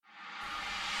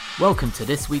Welcome to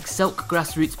this week's Selk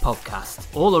Grassroots podcast,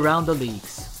 all around the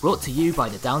leagues, brought to you by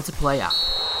the Down to Play app.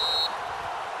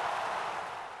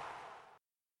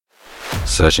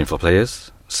 Searching for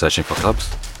players? Searching for clubs?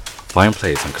 Find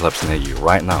players and clubs near you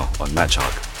right now on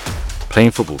MatchHawk.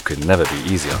 Playing football could never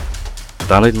be easier.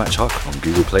 Download MatchHawk on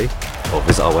Google Play or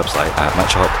visit our website at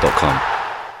matchhawk.com.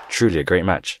 Truly a great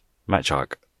match.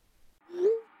 MatchHawk.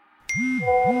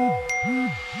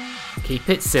 Keep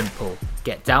it simple.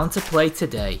 Get Down to Play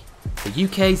today, the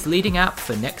UK's leading app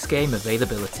for next game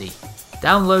availability.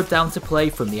 Download Down to Play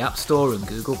from the App Store and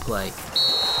Google Play.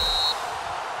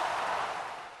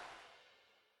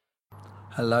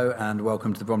 Hello and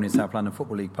welcome to the Bromley and South London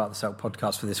Football League part of the Selk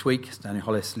podcast for this week. It's Danny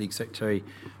Hollis, League Secretary,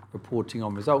 reporting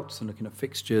on results and looking at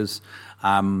fixtures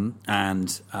and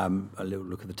a little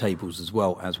look at the tables as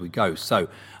well as we go. So,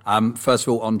 first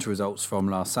of all, on to results from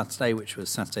last Saturday, which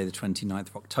was Saturday the 29th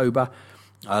of October.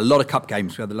 A lot of cup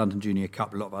games. We had the London Junior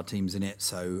Cup, a lot of our teams in it,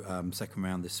 so second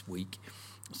round this week.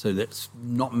 So that's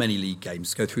not many league games.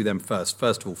 Let's go through them first.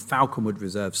 First of all, Falconwood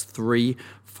Reserves 3,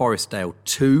 Forestdale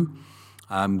 2.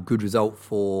 Good result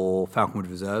for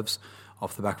Falconwood Reserves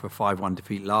off the back of a 5-1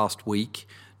 defeat last week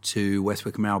to West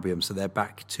Wickham Albion, so they're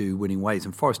back to winning ways.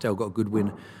 And Forestdale got a good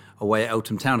win away at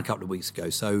Eltham Town a couple of weeks ago,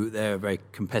 so they're a very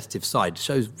competitive side.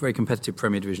 Shows very competitive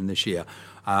Premier Division this year.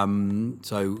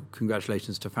 So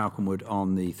congratulations to Falconwood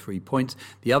on the 3 points.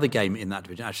 The other game in that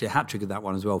division, actually a hat-trick of that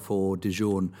one as well for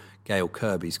Dijon Gael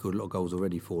Kirby, scored a lot of goals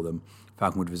already for them,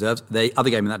 Falconwood Reserves. The other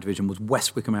game in that division was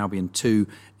West Wickham Albion 2,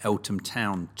 Eltham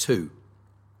Town 2.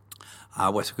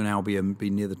 West Wickham Albion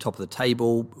being near the top of the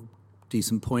table.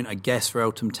 Decent point, I guess, for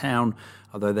Eltham Town,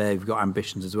 although they've got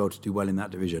ambitions as well to do well in that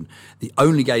division. The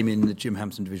only game in the Jim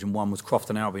Hampson Division 1 was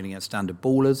Crofton Albion against Standard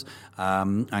Ballers,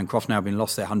 and Crofton Albion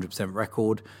lost their 100%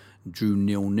 record, drew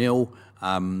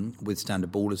 0-0 with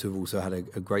Standard Ballers, who have also had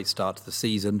a great start to the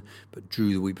season, but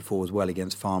drew the week before as well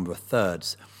against Farnborough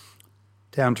Thirds.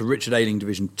 Down to Richard Ailing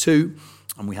Division 2,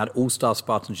 and we had All-Star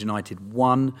Spartans United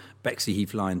 1, Bexley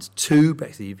Heath Lions 2.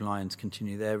 Bexley Heath Lions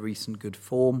continue their recent good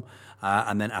form.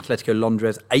 And then Atletico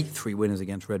Londres, 8-3 winners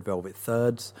against Red Velvet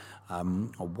Thirds. A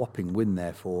whopping win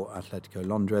there for Atletico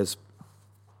Londres.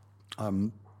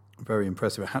 Very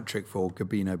impressive. A hat-trick for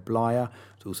Gabino Blyer,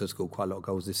 who's also scored quite a lot of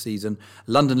goals this season.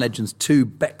 London Legends 2,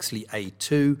 Bexley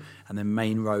A2. And then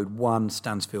Main Road 1,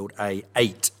 Stansfield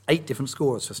A8. 8 different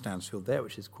scorers for Stansfield there,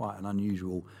 which is quite an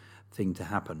unusual thing to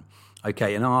happen.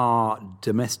 Okay, in our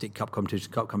domestic cup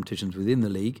competitions within the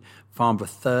league, Farnborough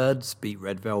Thirds beat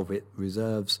Red Velvet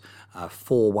Reserves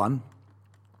 4-1.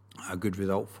 A good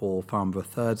result for Farnborough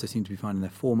Thirds. They seem to be finding their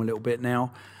form a little bit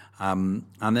now. And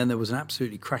then there was an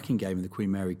absolutely cracking game in the Queen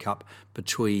Mary Cup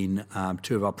between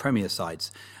two of our Premier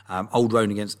sides. Old Roan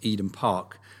against Eden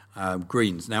Park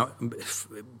Greens. Now,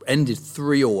 ended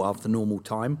 3-3 after normal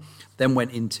time, then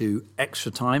went into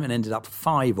extra time and ended up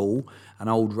 5-5, and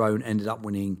Old Roan ended up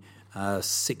winning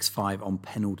 6-5 on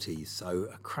penalties. So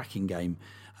a cracking game.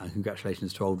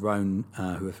 Congratulations to Old Roan,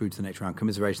 who are through to the next round.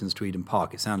 Commiserations to Eden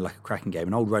Park. It sounded like a cracking game.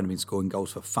 And Old Roan have been scoring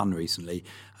goals for fun recently.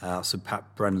 So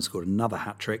Pat Brennan scored another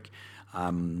hat-trick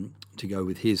to go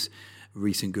with his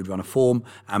recent good run of form.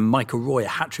 And Michael Roy, a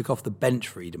hat-trick off the bench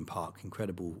for Eden Park.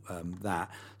 Incredible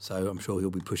that. So I'm sure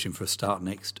he'll be pushing for a start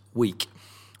next week.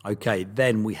 Okay,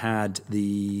 then we had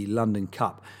the London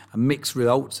Cup. Mixed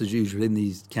results, as usual, in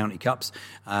these county cups.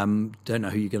 Don't know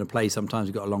who you're going to play. Sometimes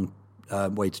you've got a long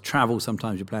way to travel.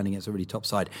 Sometimes you're playing against a really top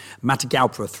side.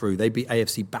 Matagalpa are through. They beat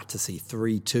AFC Battersea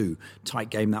 3-2.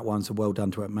 Tight game, that one, so well done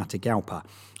to Matagalpa.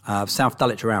 South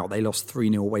Dulwich are out. They lost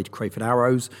 3-0 away to Crayford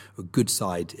Arrows, a good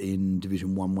side in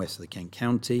Division 1 West of the Kent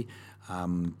County.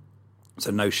 So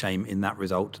no shame in that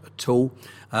result at all.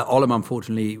 Olam,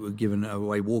 unfortunately, were given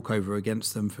away walkover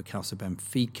against them for Calcio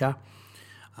Benfica.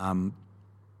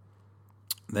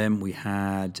 Then we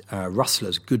had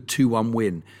Rustlers, good 2-1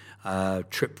 win.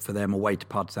 Trip for them away to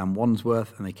Partisan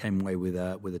Wandsworth, and they came away with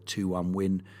a 2-1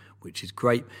 win, which is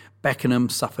great. Beckenham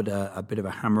suffered a bit of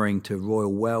a hammering to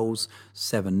Royal Wells,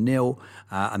 7-0,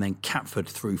 and then Catford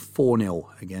threw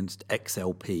 4-0 against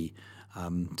XLP.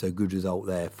 So a good result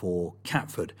there for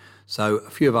Catford. So a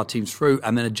few of our teams through,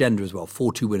 and then Agenda as well,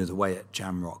 4-2 winners away at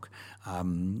Jamrock,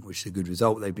 which is a good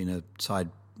result. They've been a side,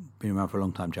 been around for a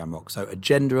long time, Jamrock. So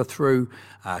Agenda are through,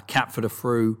 Catford are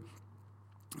through,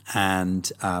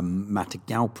 and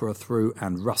Matagalpa are through,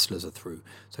 and Rustlers are through.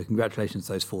 So congratulations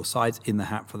to those 4 sides in the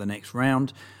hat for the next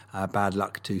round. Bad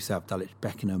luck to South Dulwich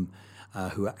Beckenham,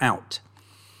 who are out.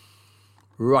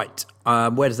 Right,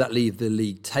 where does that leave the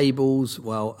league tables?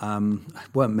 Well,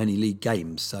 weren't many league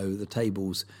games, so the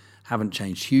tables haven't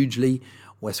changed hugely.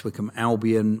 West Wickham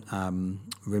Albion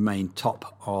remain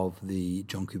top of the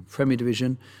John Cooper Premier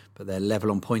Division, but they're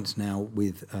level on points now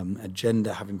with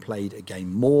Agenda having played a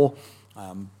game more.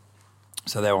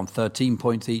 So they're on 13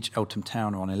 points each. Eltham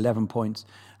Town are on 11 points,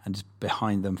 and just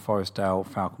behind them, Forestdale,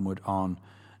 Falconwood on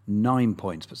 9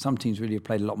 points. But some teams really have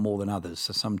played a lot more than others.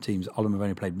 So some teams, Oldham have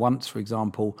only played once, for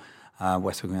example.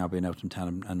 West Wickham Albion, Eltham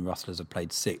Town and Rustlers have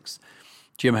played 6.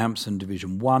 Jim Hampson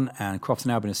Division 1 and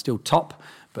Crofton Albion are still top,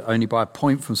 but only by a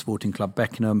point from Sporting Club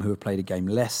Beckenham, who have played a game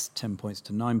less, 10 points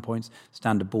to 9 points.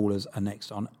 Standard Ballers are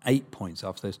next on 8 points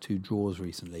after those 2 draws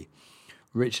recently.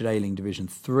 Richard Ayling Division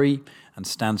 3 and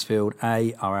Stansfield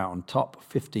A are out on top,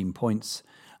 15 points.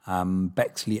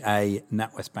 Bexley A,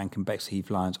 NatWest Bank and Bexley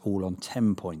Heath Lions all on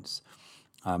 10 points.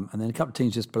 And then a couple of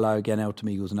teams just below, again, Eltham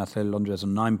Eagles and Athletic Londres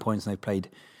on 9 points, and they've played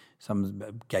some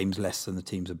games less than the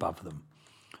teams above them.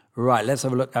 Right, let's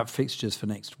have a look at fixtures for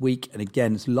next week. And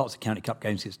again, there's lots of County Cup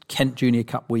games. It's Kent Junior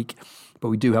Cup week, but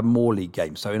we do have more league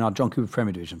games. So in our John Cooper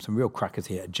Premier Division, some real crackers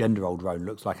here. Agenda Old Road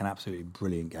looks like an absolutely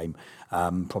brilliant game.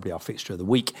 Probably our fixture of the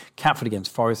week. Catford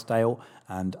against Forestdale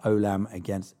and Olam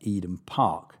against Eden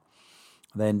Park.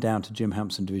 Then down to Jim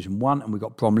Hampson Division 1, and we've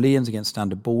got Bromleyans against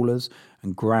Standard Ballers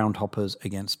and Groundhoppers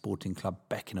against Sporting Club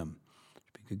Beckenham.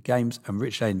 Good games. And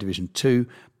Rich Lane Division 2,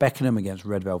 Beckenham against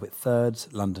Red Velvet Thirds,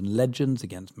 London Legends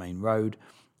against Main Road,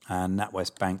 and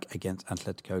NatWest Bank against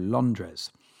Atletico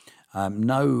Londres.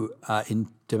 No in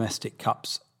domestic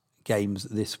cups games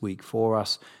this week for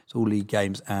us. It's all league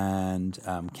games and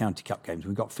county cup games.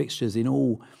 We've got fixtures in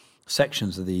all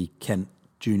sections of the Kent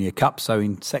Junior Cup. So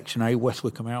in Section A, West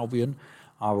Wickham Albion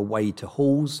are away to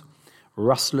Halls.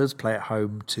 Rustlers play at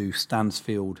home to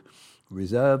Stansfield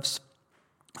Reserves.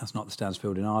 That's not the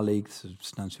Stansfield in our league. This is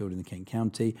Stansfield in the Kent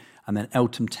County. And then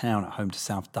Eltham Town at home to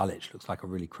South Dulwich. Looks like a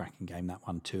really cracking game, that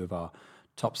one. 2 of our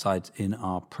top sides in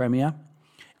our Premier.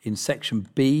 In Section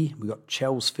B, we've got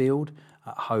Chelsfield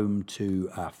at home to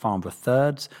Farnborough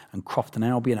Thirds and Crofton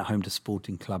Albion at home to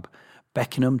Sporting Club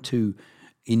Beckenham. 2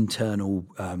 internal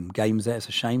games there. It's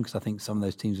a shame because I think some of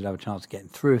those teams would have a chance of getting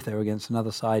through if they were against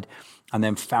another side. And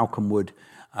then Falconwood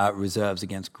Reserves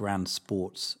against Grand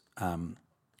Sports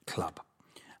Club.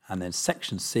 And then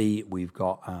Section C, we've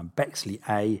got Bexley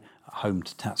A at home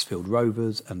to Tatsfield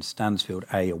Rovers and Stansfield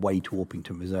A away to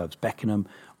Orpington Reserves Beckenham.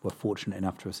 We're fortunate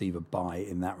enough to receive a bye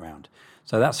in that round.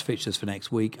 So that's fixtures for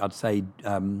next week. I'd say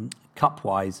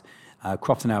cup-wise,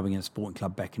 Crofton Albion against Sporting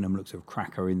Club Beckenham looks a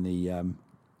cracker in the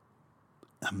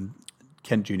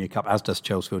Kent Junior Cup, as does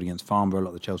Chelsfield against Farnborough. A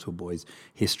lot of the Chelsfield boys'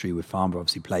 history with Farnborough,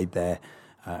 obviously played there.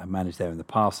 Managed there in the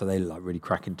past, so they look like really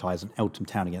cracking ties. And Eltham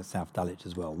Town against South Dulwich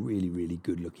as well, really, really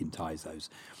good-looking ties,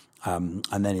 those. And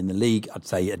then in the league, I'd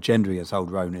say Agenda against Old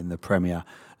Roan in the Premier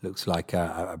looks like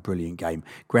a brilliant game.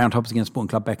 Groundhoppers against Sporting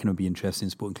Club Beckenham will be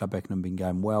interesting. Sporting Club Beckenham have been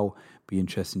going well. Be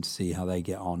interesting to see how they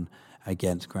get on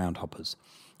against Groundhoppers.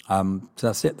 So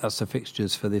that's it. That's the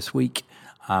fixtures for this week.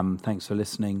 Thanks for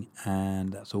listening,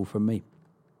 and that's all from me.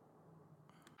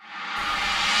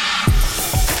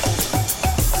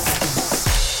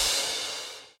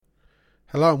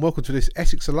 Hello and welcome to this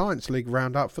Essex Alliance League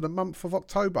roundup for the month of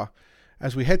October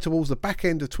as we head towards the back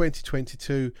end of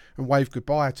 2022 and wave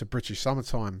goodbye to British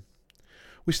summertime.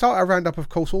 We start our roundup, of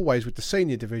course, always with the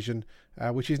senior division,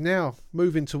 which is now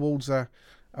moving towards a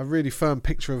really firm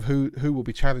picture of who will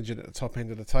be challenging at the top end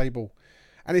of the table.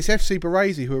 And it's FC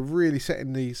Baresi who are really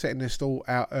setting their stall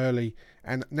out early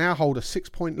and now hold a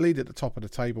 6-point lead at the top of the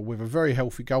table with a very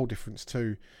healthy goal difference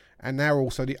too. And now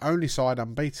also the only side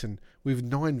unbeaten with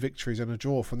 9 victories and a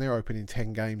draw from their opening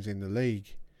 10 games in the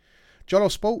league. Jollo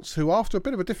Sports, who after a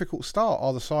bit of a difficult start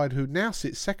are the side who now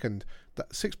sit second,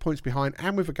 6 points behind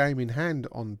and with a game in hand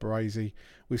on Baresi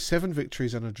with 7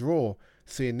 victories and a draw,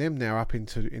 seeing them now up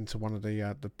into one of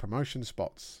the promotion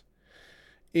spots.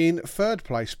 In third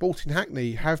place, Sporting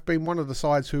Hackney have been one of the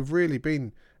sides who have really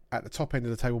been at the top end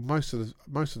of the table most of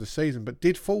the season, but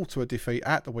did fall to a defeat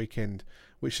at the weekend,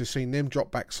 which has seen them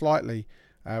drop back slightly,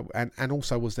 and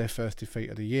also was their first defeat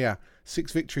of the year.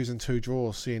 6 victories and 2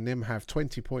 draws, seeing them have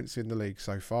 20 points in the league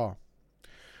so far.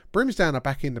 Brimsdown are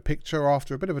back in the picture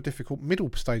after a bit of a difficult middle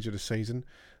stage of the season.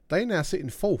 They now sit in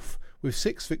 4th with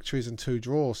 6 victories and 2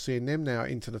 draws, seeing them now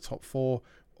into the top 4,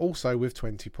 also with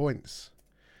 20 points.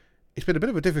 It's been a bit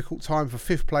of a difficult time for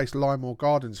 5th place Lymore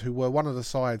Gardens, who were one of the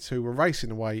sides who were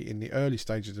racing away in the early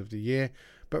stages of the year,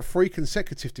 but 3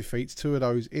 consecutive defeats, 2 of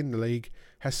those in the league,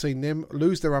 has seen them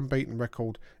lose their unbeaten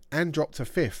record and drop to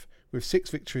 5th with 6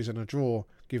 victories and a draw,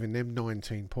 giving them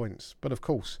 19 points. But of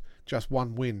course, just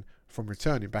 1 win from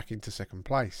returning back into 2nd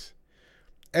place.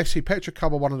 FC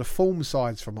Petrocub are one of the form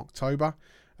sides from October,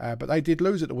 but they did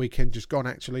lose at the weekend just gone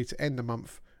actually to end the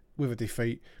month with a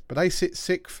defeat, but they sit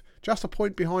 6th, just a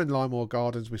point behind Lymore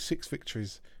Gardens with 6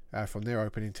 victories from their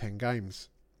opening 10 games.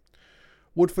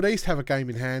 Woodford East have a game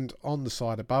in hand on the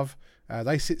side above.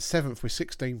 They sit 7th with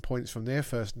 16 points from their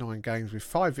first 9 games with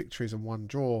 5 victories and 1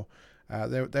 draw.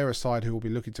 They're a side who will be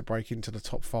looking to break into the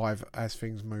top 5 as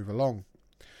things move along.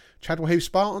 Chadwell Heath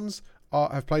Spartans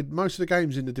have played most of the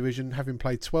games in the division, having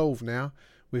played 12 now,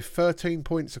 with 13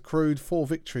 points accrued, 4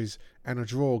 victories and a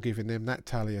draw giving them that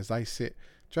tally as they sit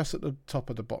just at the top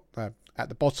of at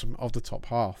the bottom of the top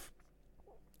half.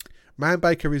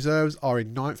 Manbaker Reserves are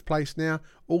in 9th place now,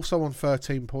 also on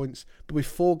 13 points, but with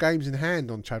 4 games in hand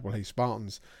on Chadwell Heath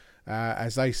Spartans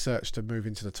as they search to move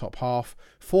into the top half.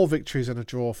 4 victories and a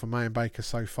draw for Manbaker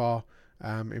so far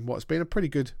in what's been a pretty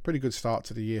good start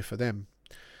to the year for them.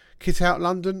 Kit Out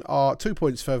London are 2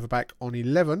 points further back on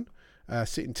 11,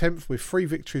 sitting 10th with 3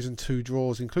 victories and 2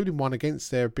 draws, including one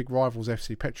against their big rivals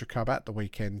FC Petrocub at the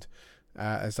weekend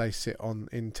as they sit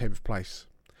in 10th place.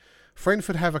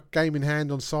 Frenford have a game in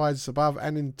hand on sides above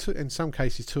and in some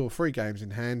cases 2 or 3 games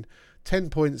in hand. 10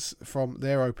 points from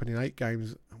their opening 8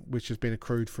 games, which has been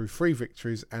accrued through 3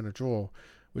 victories and a draw,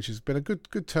 which has been a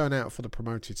good turnout for the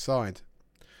promoted side.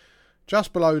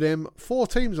 Just below them, 4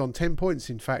 teams on 10 points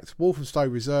in fact. Walthamstow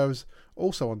Reserves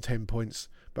also on 10 points,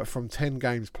 but from 10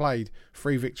 games played,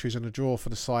 3 victories and a draw for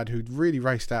the side who'd really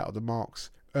raced out of the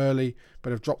marks early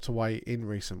but have dropped away in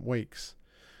recent weeks.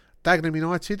 Dagenham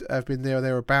United have been there or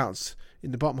thereabouts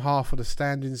in the bottom half of the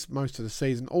standings most of the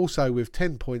season, also with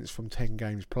 10 points from 10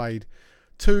 games played,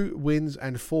 2 wins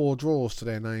and 4 draws to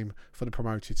their name for the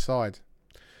promoted side.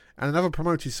 And another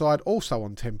promoted side also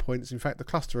on 10 points, in fact the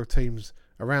cluster of teams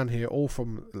around here all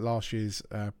from last year's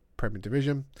Premier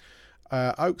Division.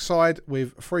 Oakside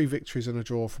with 3 victories and a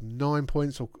draw from 9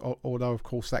 points, although of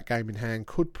course that game in hand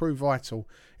could prove vital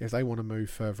if they want to move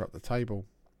further up the table.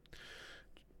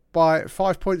 By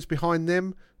 5 points behind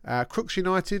them, Crooks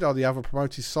United are the other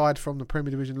promoted side from the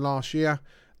Premier Division last year.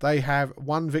 They have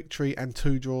 1 victory and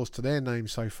 2 draws to their name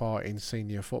so far in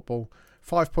senior football.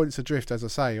 5 points adrift, as I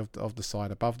say, of the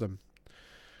side above them.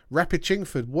 Rapid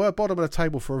Chingford were bottom of the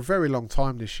table for a very long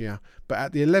time this year, but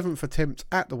at the 11th attempt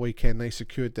at the weekend they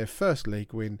secured their first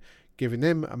league win, giving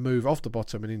them a move off the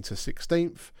bottom and into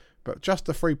 16th, but just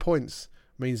the 3 points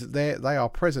means that they are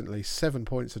presently 7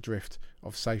 points adrift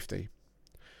of safety.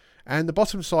 And the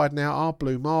bottom side now are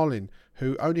Blue Marlin,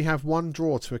 who only have 1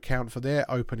 draw to account for their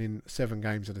opening 7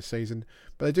 games of the season,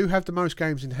 but they do have the most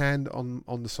games in hand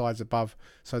on the sides above,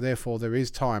 so therefore there is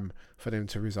time for them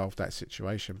to resolve that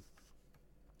situation.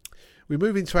 We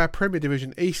move into our Premier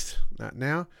Division East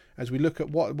now, as we look at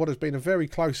what has been a very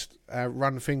close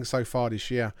run thing so far this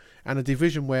year, and a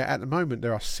division where at the moment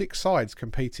there are 6 sides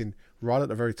competing right at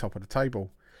the very top of the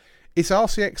table. It's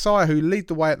RCXI who lead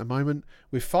the way at the moment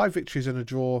with 5 victories and a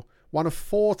draw, one of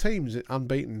 4 teams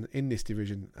unbeaten in this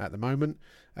division at the moment.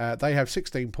 They have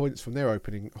 16 points from their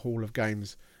opening haul of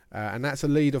games, and that's a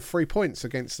lead of 3 points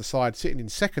against the side sitting in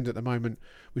second at the moment,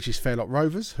 which is Fairlock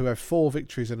Rovers, who have 4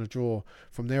 victories and a draw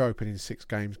from their opening 6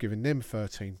 games, giving them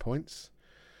 13 points.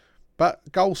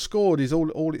 But goals scored is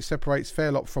all it separates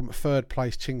Fairlock from third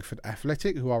place Chingford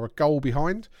Athletic, who are a goal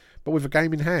behind, but with a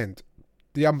game in hand.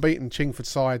 The unbeaten Chingford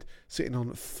side sitting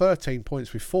on 13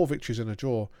 points with 4 victories and a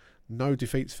draw. No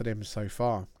defeats for them so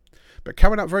far. But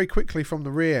coming up very quickly from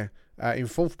the rear, in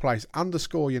 4th place,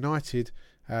 Underscore United,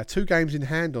 2 games in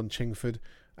hand on Chingford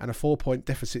and a 4-point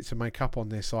deficit to make up on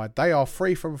their side. They are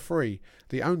 3 from 3,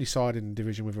 the only side in the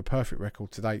division with a perfect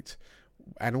record to date,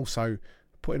 and also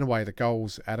putting away the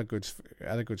goals at a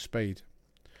good speed.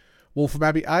 Waltham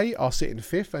Abbey A are sitting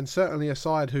 5th, and certainly a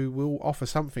side who will offer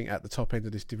something at the top end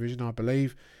of this division, I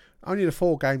believe. Only the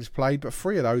 4 games played, but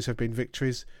 3 of those have been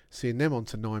victories, seeing them on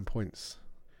to 9 points.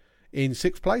 In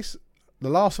 6th place, the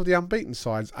last of the unbeaten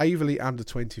sides, Averley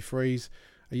Under-23s.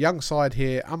 A young side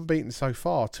here, unbeaten so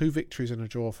far, 2 victories and a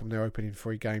draw from their opening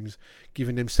 3 games,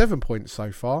 giving them 7 points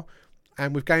so far,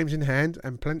 and with games in hand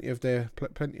and plenty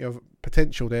of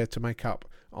potential there to make up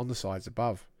on the sides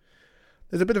above.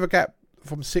 There's a bit of a gap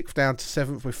from 6th down to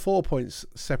 7th, with 4 points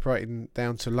separating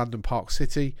down to London Park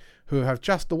City, who have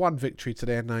just the 1 victory to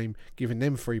their name, giving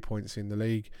them 3 points in the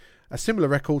league. A similar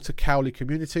record to Cowley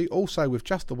Community, also with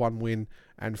just the 1 win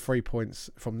and 3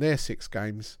 points from their 6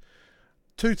 games.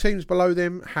 2 teams below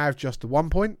them have just the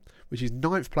 1 point, which is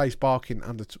 9th place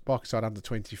Barkingside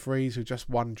Under-23s, who just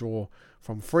 1 draw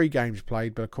from 3 games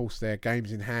played, but of course their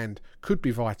games in hand could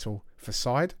be vital for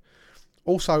side.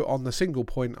 Also on the single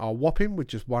point are Wapping, with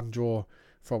just 1 draw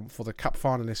for the Cup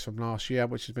finalists from last year,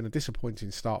 which has been a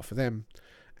disappointing start for them.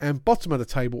 And bottom of the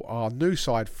table are new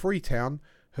side Freetown,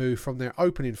 who from their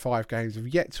opening 5 games have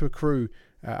yet to accrue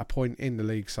a point in the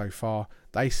league so far.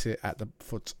 They sit at the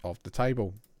foot of the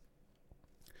table.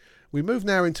 We move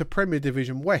now into Premier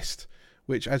Division West,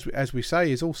 which, as we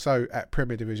say, is also at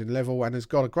Premier Division level and has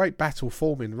got a great battle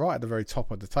forming right at the very top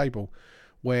of the table,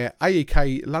 where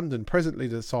AEK London presently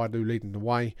the side who leading the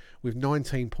way with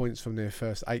 19 points from their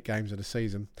first 8 games of the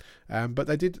season. But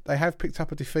they have picked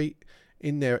up a defeat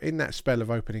in that spell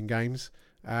of opening games,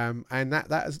 and that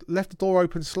has left the door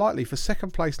open slightly for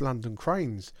second place London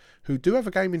Cranes, who do have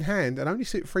a game in hand and only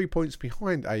sit 3 points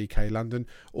behind AEK London,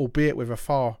 albeit with a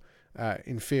far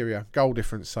inferior goal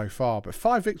difference so far. But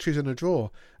 5 victories and a draw,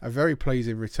 a very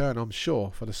pleasing return, I'm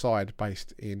sure, for the side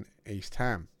based in East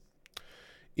Ham.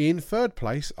 In third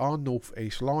place are North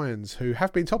East Lions, who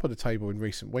have been top of the table in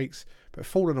recent weeks but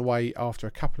fallen away after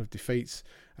a couple of defeats,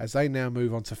 as they now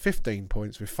move on to 15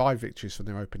 points with 5 victories from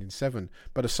their opening 7,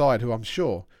 but a side who I'm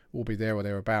sure will be there or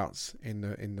thereabouts in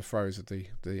the throes of the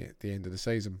end of the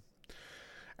season.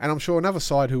 And I'm sure another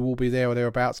side who will be there or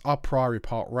thereabouts are Priory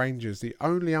Park Rangers, the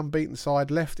only unbeaten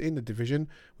side left in the division,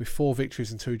 with 4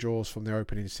 victories and 2 draws from their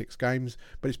opening 6 games.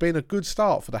 But it's been a good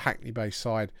start for the Hackney-based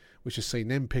side, which has seen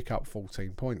them pick up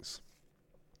 14 points.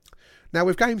 Now,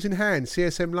 with games in hand,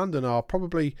 CSM London are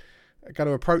probably going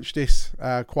to approach this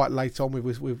quite late on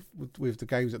with the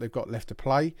games that they've got left to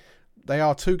play. They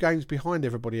are 2 games behind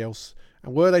everybody else,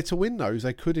 and were they to win those,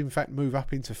 they could in fact move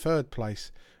up into third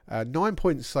place. 9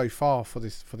 points so far for the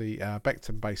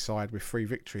Beckton-based side, with 3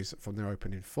 victories from their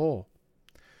opening 4.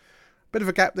 Bit of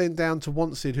a gap then down to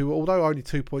Wanstead, who, although only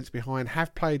 2 points behind,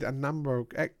 have played a number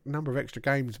of extra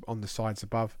games on the sides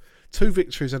above. 2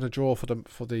 victories and a draw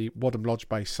for the Wadham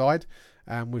Lodge-based side,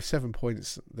 with 7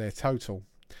 points their total.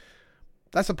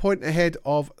 That's a point ahead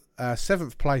of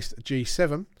 7th placed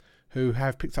G7, who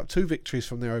have picked up 2 victories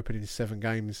from their opening 7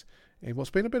 games in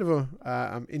what's been a bit of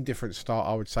a indifferent start,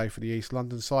 I would say, for the East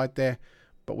London side there,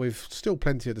 but with still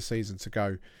plenty of the season to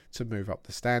go to move up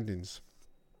the standings.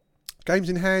 Games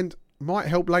in hand might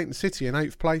help Leighton City in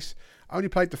 8th place. Only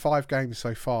played the 5 games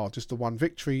so far, just the 1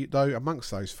 victory though amongst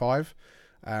those 5.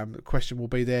 The question will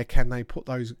be there, can they put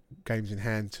those games in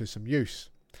hand to some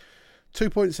use? 2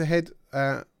 points ahead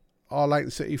are Leighton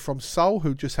City from Seoul,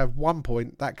 who just have 1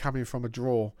 point, that coming from a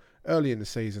draw early in the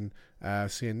season,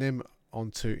 seeing them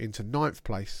into 9th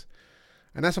place.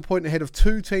 And that's a point ahead of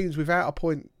 2 teams without a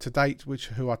point to date,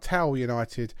 who are Towel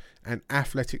United and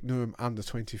Athletic Newham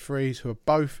under-23s, who are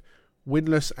both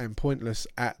winless and pointless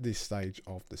at this stage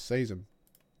of the season.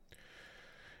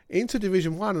 Into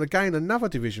Division 1, and again another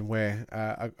division where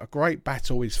a great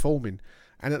battle is forming.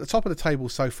 And at the top of the table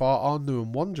so far are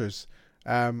Newham Wanderers.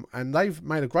 And they've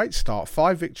made a great start,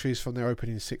 5 victories from their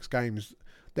opening 6 games.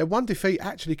 Their 1 defeat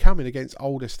actually coming against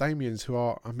Old Estamians, who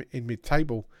are in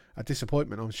mid-table. A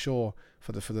disappointment, I'm sure,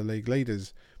 for the league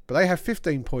leaders. But they have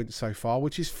 15 points so far,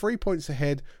 which is 3 points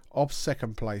ahead of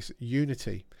second place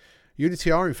Unity.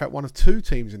 Unity are in fact one of 2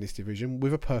 teams in this division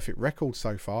with a perfect record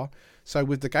so far. So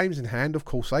with the games in hand, of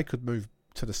course, they could move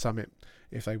to the summit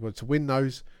if they were to win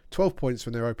those. 12 points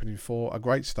from their opening 4, a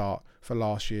great start for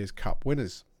last year's Cup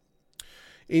winners.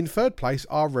 In third place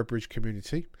are Redbridge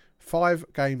Community. 5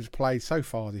 games played so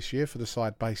far this year for the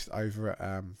side based over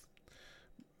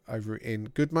in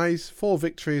Goodmayes. 4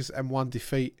 victories and 1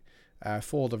 defeat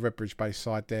for the Redbridge-based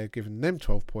side there, giving them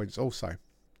 12 points also.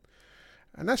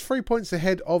 And that's 3 points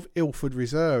ahead of Ilford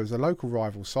Reserves, a local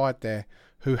rival side there,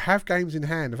 who have games in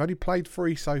hand. Have only played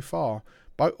 3 so far,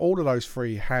 but all of those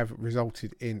 3 have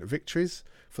resulted in victories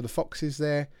for the Foxes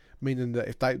there, meaning that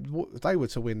if they were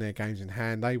to win their games in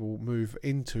hand, they will move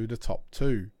into the top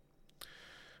 2.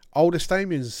 Old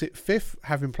Estamians sit 5th,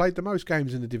 having played the most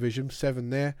games in the division, 7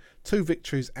 there, 2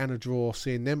 victories and a draw,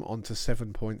 seeing them on to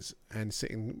 7 points and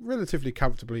sitting relatively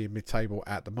comfortably in mid-table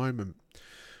at the moment.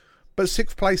 But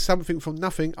 6th place Something From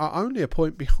Nothing are only a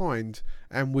point behind,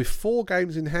 and with 4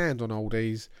 games in hand on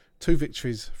Oldies, 2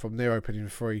 victories from their opening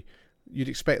 3, you'd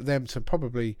expect them to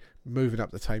probably moving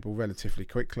up the table relatively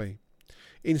quickly.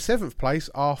 In 7th place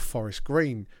are Forest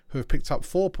Green, who have picked up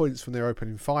 4 points from their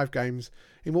opening 5 games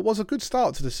in what was a good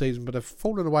start to the season, but have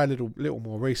fallen away a little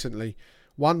more recently.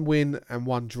 1 win and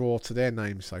 1 draw to their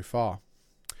name so far.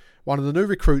 One of the new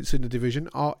recruits in the division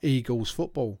are Eagles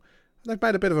Football. They've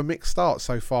made a bit of a mixed start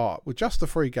so far, with just the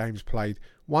 3 games played.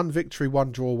 1 victory,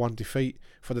 1 draw, 1 defeat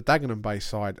for the Dagenham-based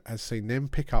side has seen them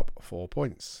pick up 4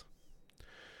 points.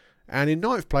 And in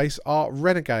 9th place are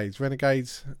Renegades.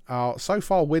 Renegades are so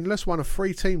far winless, one of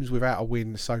 3 teams without a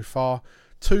win so far.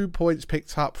 2 points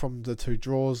picked up from the 2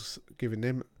 draws, giving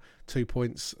them 2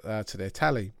 points to their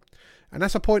tally. And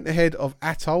that's a point ahead of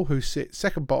Atoll, who sit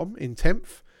second bottom in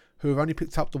 10th, who have only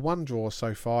picked up the 1 draw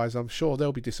so far, as I'm sure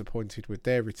they'll be disappointed with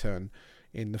their return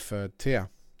in the 3rd tier.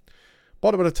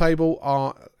 Bottom of the table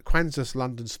are Kansas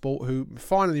London Sport, who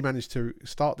finally managed to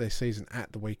start their season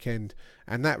at the weekend,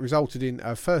 and that resulted in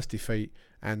a first defeat,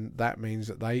 and that means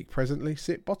that they presently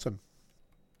sit bottom.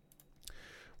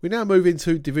 We now move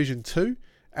into Division 2,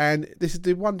 and this is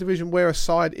the one division where a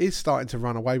side is starting to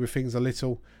run away with things a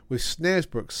little, with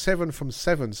Snaresbrook 7 from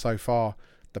 7 so far,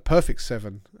 the perfect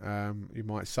 7, you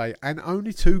might say, and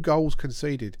only 2 goals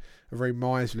conceded. A very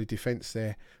miserly defence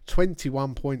there.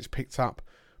 21 points picked up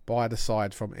by the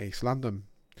side from East London.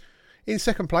 In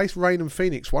second place, Rainham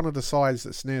Phoenix, one of the sides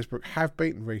that Snaresbrook have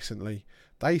beaten recently.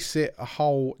 They sit a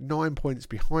whole 9 points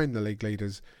behind the league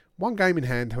leaders. 1 game in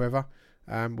hand, however,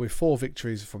 with 4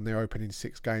 victories from their opening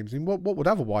 6 games in what would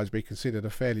otherwise be considered a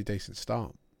fairly decent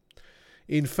start.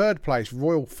 In third place,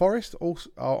 Royal Forest also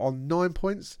are on 9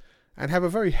 points and have a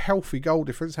very healthy goal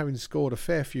difference, having scored a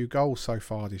fair few goals so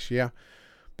far this year.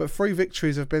 But 3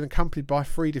 victories have been accompanied by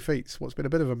 3 defeats, what's been a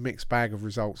bit of a mixed bag of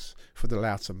results for the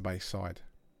Loughton-based side.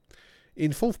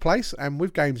 In fourth place, and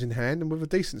with games in hand, and with a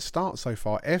decent start so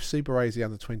far, FC Baresi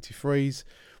under-23s,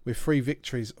 with 3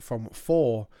 victories from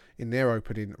 4 in their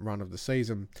opening run of the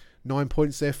season. 9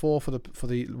 points therefore for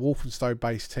the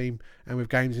Walthamstow-based team, and with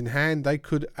games in hand, they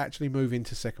could actually move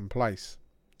into second place.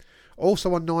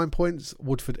 Also on 9 points,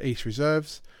 Woodford East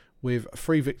Reserves, with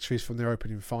 3 victories from their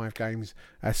opening 5 games,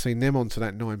 has seen them onto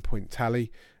that 9-point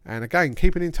tally, and again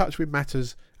keeping in touch with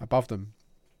matters above them.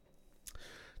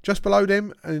 Just below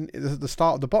them, and at the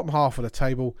start of the bottom half of the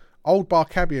table, Old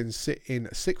Barcabians sit in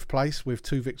 6th place with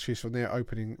 2 victories from their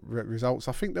opening results.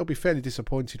 I think they'll be fairly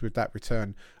disappointed with that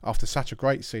return after such a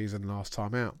great season last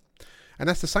time out. And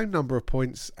that's the same number of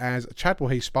points as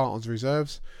Chadwell Heath Spartans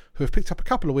Reserves, who have picked up a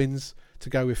couple of wins to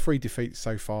go with 3 defeats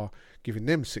so far, giving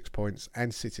them 6 points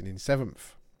and sitting in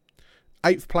 7th.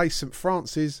 8th place St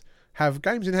Francis have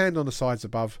games in hand on the sides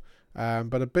above,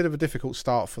 but a bit of a difficult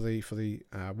start for the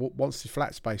Wanstead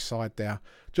Flats-based side there.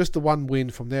 Just the 1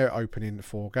 win from their opening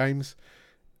 4 games.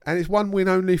 And it's 1 win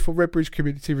only for Redbridge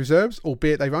Community Reserves,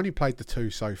 albeit they've only played the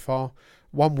 2 so far.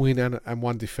 1 win and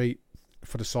 1 defeat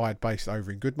for the side based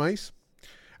over in Goodmays.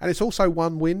 And it's also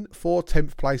 1 win for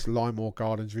 10th place Lymore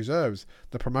Gardens Reserves,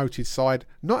 the promoted side,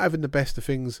 not having the best of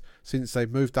things since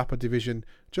they've moved up a division,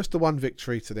 just the 1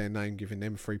 victory to their name, giving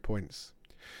them 3 points.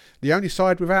 The only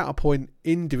side without a point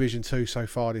in Division 2 so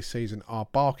far this season are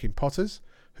Barking Potters,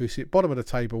 who sit bottom of the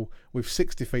table with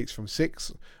 6 defeats from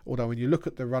 6, although when you look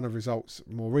at the run of results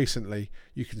more recently,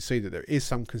 you can see that there is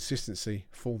some consistency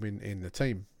forming in the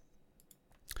team.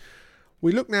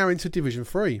 We look now into Division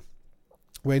 3,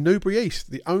 where Newbury East,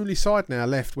 the only side now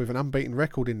left with an unbeaten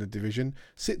record in the division,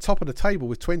 sit top of the table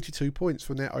with 22 points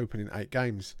from their opening 8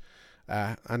 games.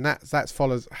 And that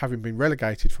follows having been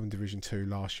relegated from Division 2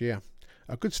 last year.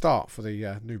 A good start for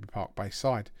the Newbury Park-based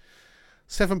side.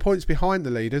 7 points behind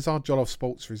the leaders are Jollof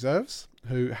Sports Reserves,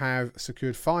 who have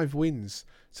secured 5 wins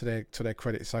to their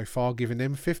credit so far, giving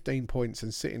them 15 points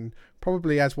and sitting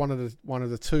probably as one of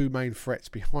the 2 main threats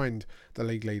behind the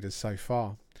league leaders so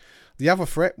far. The other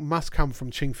threat must come from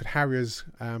Chingford Harriers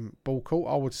ball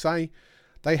court. I would say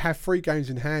they have 3 games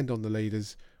in hand on the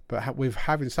leaders, but with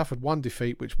having suffered 1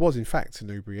 defeat, which was in fact to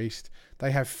Newbury East,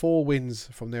 they have 4 wins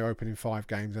from their opening 5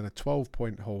 games and a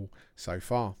 12-point haul so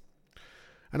far.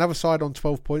 Another side on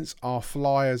 12 points are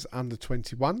Flyers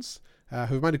under-21s, who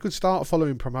have made a good start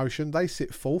following promotion. They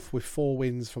sit 4th with 4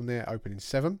 wins from their opening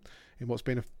 7, in what's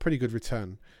been a pretty good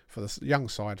return for the young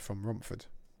side from Romford.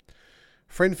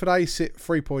 Frenford A sit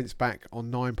 3 points back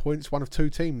on 9 points, one of 2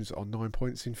 teams on 9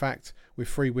 points in fact, with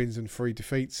 3 wins and 3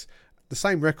 defeats. The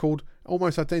same record,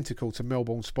 almost identical to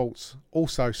Melbourne Sports,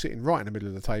 also sitting right in the middle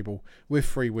of the table with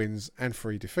 3 wins and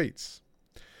 3 defeats.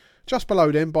 Just below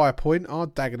them by a point are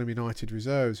Dagenham United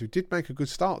Reserves, who did make a good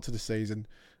start to the season,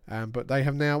 but they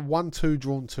have now won 2,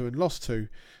 drawn 2 and lost 2,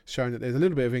 showing that there's a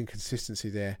little bit of inconsistency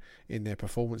there in their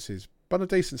performances, but a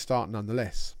decent start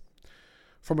nonetheless.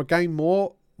 From a game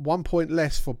more, 1 point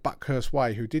less for Buckhurst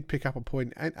Way, who did pick up a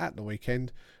point at the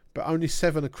weekend, but only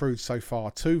 7 accrued so far.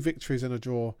 2 victories and a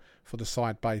draw for the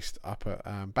side based up at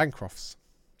Bancrofts.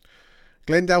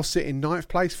 Glendale sit in 9th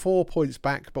place, 4 points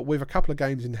back, but with a couple of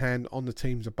games in hand on the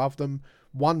teams above them.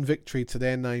 1 victory to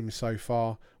their name so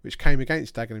far, which came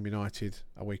against Dagenham United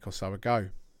a week or so ago.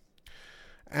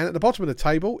 And at the bottom of the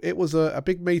table, it was a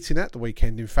big meeting at the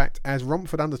weekend, in fact, as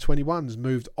Romford under-21s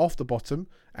moved off the bottom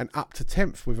and up to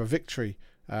 10th with a victory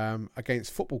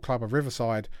against Football Club of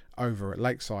Riverside over at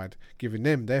Lakeside, giving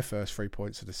them their first 3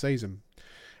 points of the season.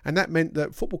 And that meant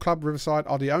that Football Club Riverside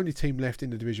are the only team left in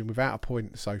the division without a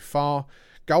point so far.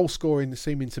 Goal scoring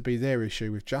seeming to be their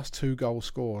issue, with just 2 goals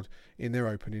scored in their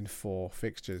opening 4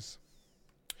 fixtures.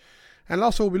 And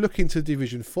last we'll be looking to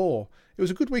Division 4. It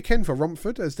was a good weekend for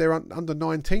Romford as their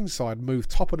under-19 side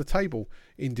moved top of the table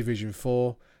in Division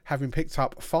 4, having picked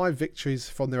up 5 victories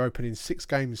from their opening 6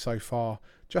 games so far,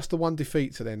 just the 1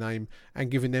 defeat to their name,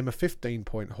 and giving them a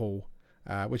 15-point haul,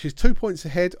 which is 2 points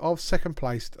ahead of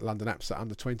second-placed London APSA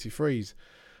under-23s.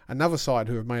 Another side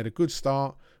who have made a good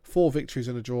start, 4 victories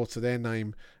and a draw to their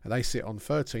name, and they sit on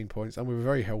 13 points and with a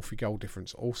very healthy goal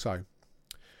difference also.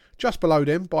 Just below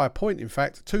them, by a point in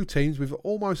fact, 2 teams with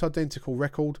almost identical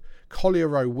record. Collier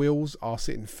Row Wills are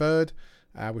sitting third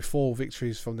with 4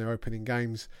 victories from their opening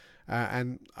games,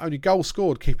 and only goals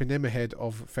scored keeping them ahead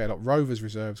of Fairlock Rovers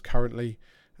reserves currently,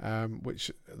 which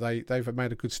they've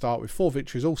made a good start with 4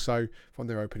 victories also from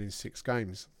their opening 6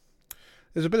 games.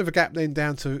 There's a bit of a gap then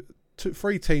down to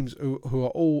 3 teams who are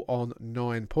all on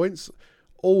 9 points,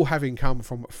 all having come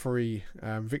from 3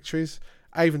 victories.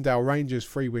 Avondale Rangers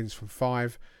 3 wins from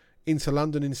 5, Inter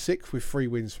London in 6th with 3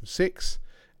 wins from 6,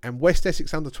 and West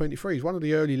Essex under-23s, one of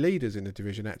the early leaders in the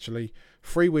division actually,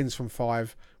 3 wins from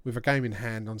 5 with a game in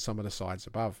hand on some of the sides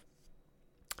above.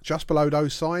 Just below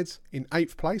those sides, in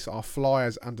 8th place are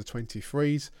Flyers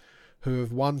under-23s, who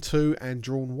have won 2 and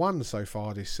drawn 1 so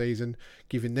far this season,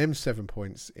 giving them 7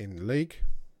 points in the league.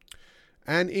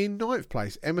 And in 9th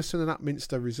place, Emerson and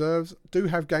Upminster reserves do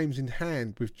have games in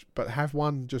hand, but have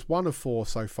won just 1 of 4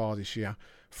 so far this year,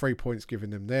 3 points giving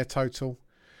them their total.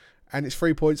 And it's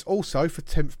 3 points also for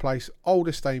 10th place Old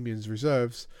Estamians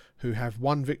reserves, who have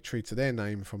 1 victory to their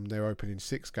name from their opening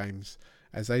 6 games,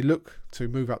 as they look to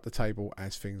move up the table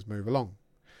as things move along.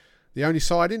 The only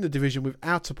side in the division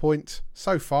without a point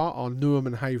so far are Newham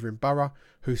and Havering Borough,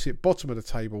 who sit bottom of the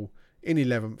table in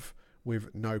 11th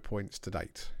with no points to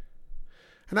date.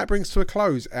 And that brings to a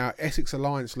close our Essex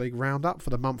Alliance League roundup for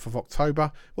the month of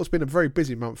October. What's been a very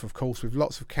busy month, of course, with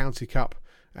lots of County Cup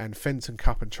and Fenton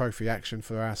Cup and Trophy action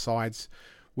for our sides.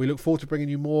 We look forward to bringing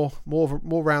you more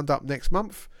roundup next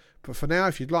month. But for now,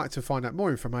 if you'd like to find out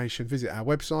more information, visit our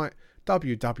website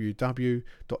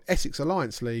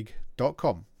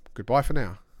www.essexallianceleague.com. Goodbye for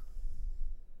now.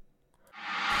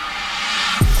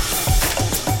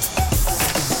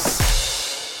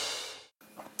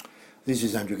 This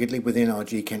is Andrew Gidley with the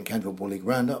NRG Kent County Football League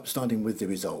Roundup, starting with the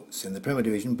results. In the Premier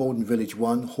Division, Borden Village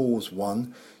 1, Hawes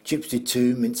 1, Chipstead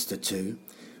 2, Minster 2,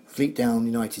 Fleetdown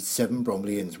United 7,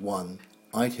 Bromley Inns 1,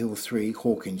 Idehill 3,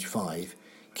 Hawkinge 5,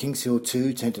 Kingshill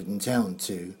 2, Tenterden Town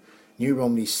 2, New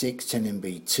Romney 6,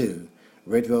 10MB 2,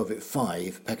 Red Velvet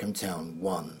 5, Peckham Town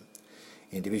 1.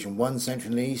 In Division 1,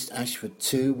 Central and East, Ashford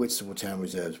 2, Whitstable Town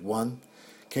Reserves 1,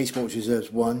 K Sports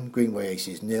Reserves 1, Greenway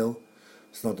Aces 0,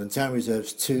 Snodden Town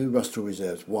Reserves 2, Rustle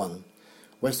Reserves 1,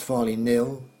 West Farley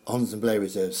 0, Hons and Blair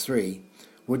Reserves 3,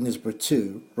 Woodnesborough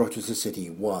 2, Rochester City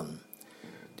 1.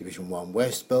 Division 1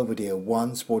 West, Belvedere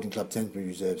 1, Sporting Club Thamesbury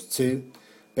Reserves 2,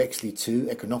 Bexley 2,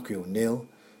 Equinoctial 0,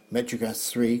 Metrogas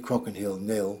 3, Crockenhill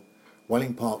 0,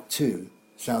 Welling Park 2,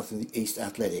 South and East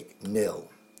Athletic 0.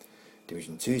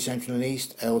 Division 2 Central and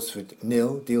East, Aylesford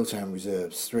 0, Dealtown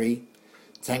Reserves 3,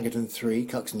 Tankerton 3,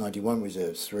 Cuxton 91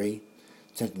 Reserves 3,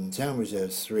 Tenterden Town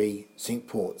Reserves 3, Cinque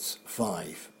Ports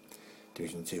 5.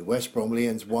 Division 2 West, Bromley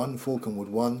Inns 1, Falconwood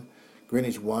 1,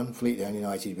 Greenwich 1, Fleetdown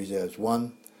United Reserves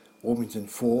 1, Orpington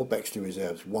 4, Bexley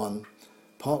Reserves 1,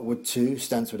 Parkwood 2,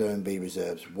 Stansford OMB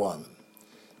Reserves 1.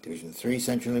 Division 3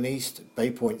 Central and East,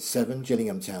 Baypoint 7,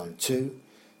 Gillingham Town 2,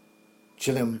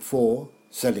 Chillingham 4,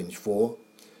 Sellinge 4,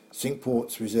 Cinque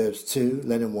Ports Reserves 2,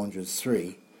 Lennon Wanderers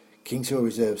 3, Kingshill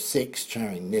Reserves 6,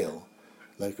 Charing 0,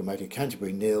 Locomotive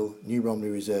Canterbury 0, New Romney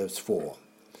Reserves 4.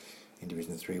 In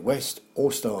Division 3 West, All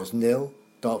Stars 0,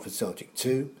 Dartford Celtic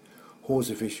 2,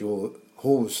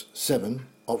 Hawes 7,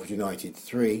 Oxford United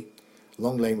 3,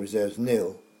 Long Lane Reserves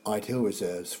 0, Idehill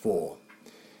Reserves 4.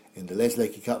 In the Les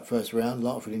Lakey Cup first round,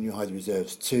 Larkford and New Hyde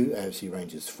Reserves 2, AFC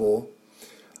Rangers 4.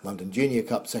 London Junior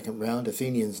Cup second round,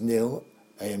 Athenians 0,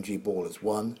 AMG Ballers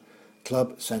 1,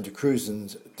 Club Santa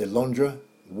Cruzans de Londra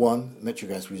 1,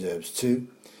 Metrogas Reserves 2,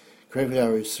 Craven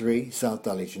Arrows 3, South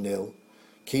Dulwich 0,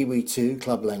 Kiwi 2,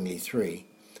 Club Langley 3,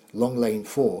 Long Lane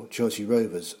 4, Chelsea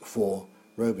Rovers 4,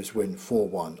 Rovers win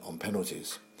 4-1 on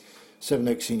penalties.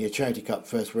 Sevenoaks Senior Charity Cup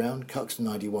first round, Cuxton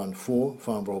 91 4,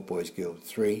 Farnborough Boys Guild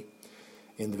 3.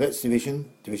 In the Vets Division,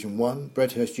 Division 1,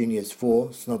 Bredhurst Juniors 4,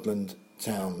 Snodland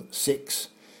Town 6.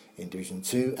 In Division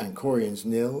 2, Ancorians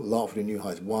 0, Larkford and New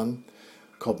Hythe 1,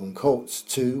 Cobham Colts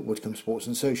 2, Woodcombe Sports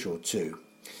and Social 2.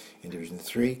 In Division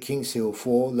 3, Kingshill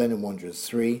 4, Lennon Wanderers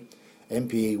 3,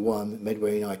 MPE 1,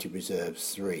 Medway United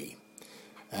Reserves 3.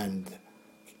 And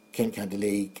Kent County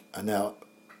League are now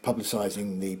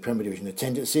publicising the Premier Division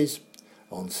attendances.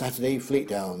 On Saturday,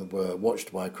 Fleetdown were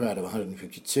watched by a crowd of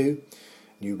 152,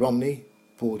 New Romney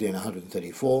pulled in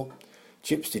 134,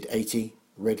 Chipstead 80,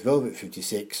 Red Velvet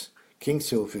 56, Kings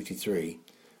Hill 53,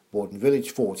 Borden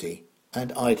Village 40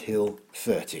 and Idehill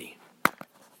 30.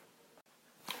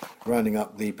 Rounding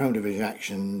up the Premier Division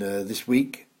action this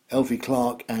week, Elfie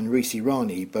Clark and Reece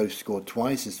Rani both scored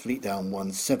twice as Fleetdown won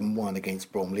 7-1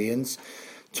 against Bromleyans.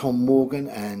 Tom Morgan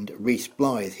and Reece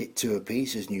Blythe hit 2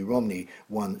 apiece as New Romney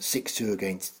won 6-2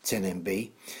 against 10MB.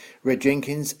 Red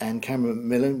Jenkins and Cameron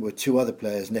Millen were 2 other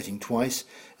players netting twice,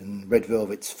 and Red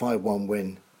Velvet's 5-1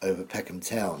 win over Peckham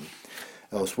Town.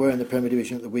 Elsewhere in the Premier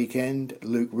Division at the weekend,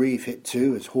 Luke Reeve hit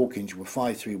 2 as Hawkinge were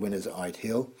 5-3 winners at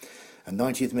Idehill. A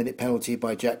 90th minute penalty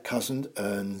by Jack Cousins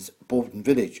earns Borden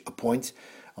Village a point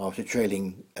after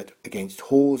trailing against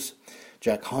Hawes.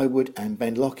 Jack Highwood and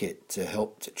Ben Lockett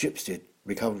helped Chipstead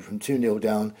recover from 2-0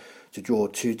 down to draw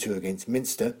 2-2 against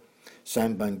Minster.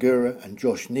 Sam Bangura and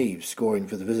Josh Neves scoring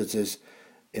for the visitors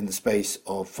in the space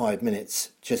of 5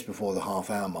 minutes just before the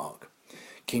half-hour mark.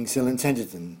 Kings Hill and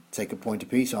Tenterden take a point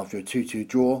apiece after a 2-2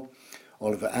 draw.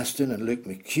 Oliver Aston and Luke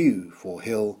McHugh for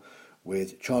Hill,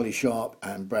 with Charlie Sharp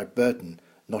and Brad Burton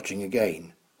notching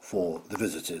again for the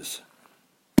visitors.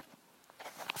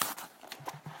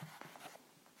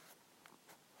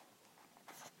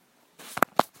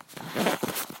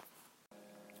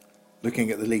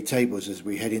 Looking at the league tables as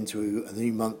we head into a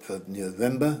new month of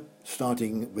November,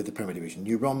 starting with the Premier Division.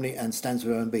 New Romney and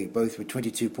Stansford OMB, both with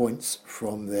 22 points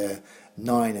from their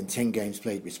 9 and 10 games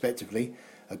played respectively.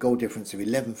 A goal difference of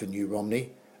 11 for New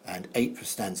Romney and 8 for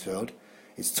Stansfeld.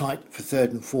 It's tight for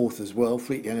 3rd and 4th as well.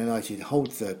 Fleetdown United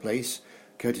hold 3rd place,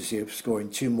 courtesy of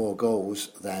scoring 2 more goals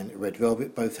than Red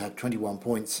Velvet. Both had 21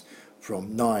 points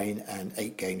from 9 and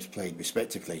 8 games played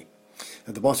respectively.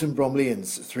 At the bottom,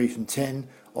 Bromleyans 3 from 10,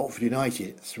 Oxford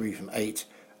United 3 from 8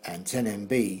 and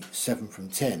 10MB 7 from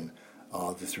 10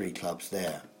 are the 3 clubs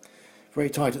there. Very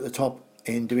tight at the top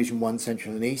in Division 1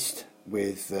 Central and East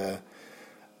with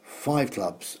 5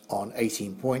 clubs on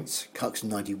 18 points: Cuxton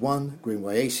 91,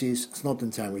 Greenway Aces,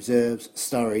 Snodland Town Reserves,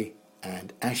 Surrey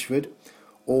and Ashford,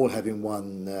 all having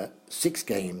won 6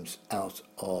 games out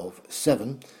of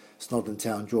 7. Snodland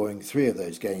Town drawing 3 of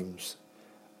those games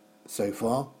so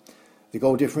far. The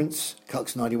goal difference: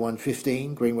 Cuxton 91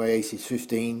 15, Greenway Aces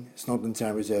 15, Snodland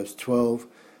Town Reserves 12,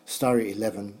 Surrey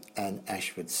 11 and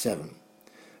Ashford 7.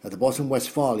 At the bottom, West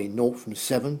Farley 0 from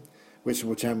 7,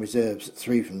 Whitstable Town Reserves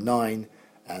 3 from 9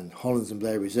 and Hollands and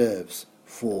Blair Reserves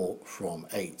 4 from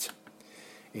 8.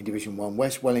 In Division 1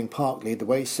 West, Welling Park lead the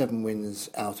way, 7 wins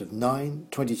out of 9,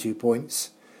 22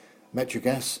 points.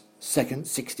 Metrogas 2nd,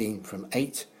 16 from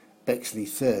 8, Bexley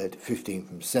 3rd, 15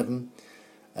 from 7.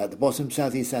 At the bottom,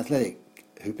 South East Athletic,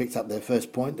 who picked up their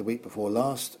first point the week before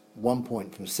last, 1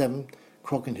 point from 7,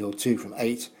 Crockenhill 2 from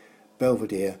 8,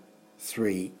 Belvedere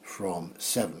 3 from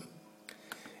 7.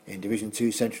 In Division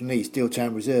 2 Central and East, Deal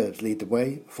Town Reserves lead the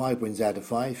way, 5 wins out of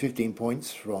 5, 15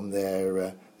 points from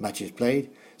their matches played.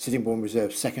 Sittingbourne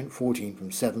Reserves 2nd, 14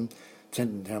 from 7,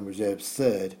 Tenton Town Reserves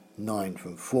 3rd, 9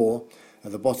 from 4.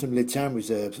 At the bottom, Lydd Town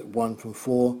Reserves 1 from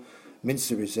 4,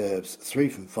 Minster Reserves 3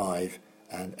 from 5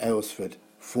 and Aylesford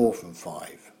 4 from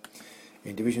 5.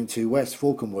 In Division 2 West,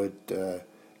 Falconwood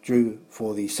drew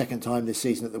for the second time this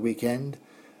season at the weekend.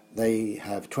 They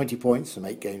have 20 points from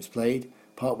 8 games played.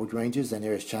 Parkwood Rangers, their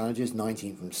nearest challengers,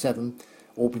 19 from 7.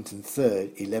 Orpington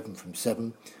 3rd, 11 from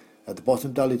 7. At the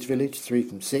bottom, Dulwich Village 3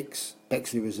 from 6.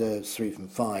 Bexley Reserves 3 from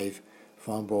 5.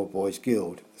 Farnborough Boys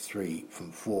Guild 3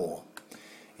 from 4.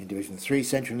 In Division 3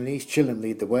 Central and East, Chilham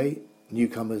lead the way.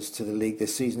 Newcomers to the league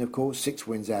this season, of course, 6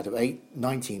 wins out of 8,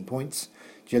 19 points.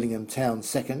 Gillingham Town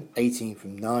 2nd, 18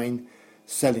 from 9.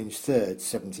 Sellinge 3rd,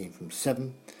 17 from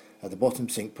 7. At the bottom,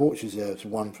 St Port's Reserves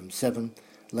 1 from 7.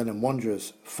 Lenham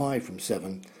Wanderers 5 from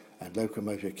 7 and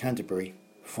Locomotive Canterbury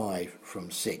 5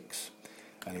 from 6.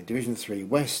 And in Division 3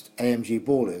 West, AMG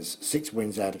Ballers 6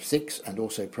 wins out of 6 and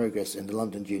also progress in the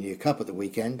London Junior Cup at the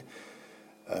weekend.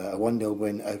 A 1-0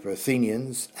 win over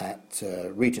Athenians at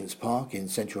Regent's Park in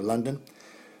central London.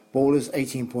 Ballers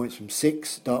 18 points from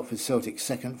 6, Dartford Celtic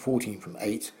 2nd, 14 from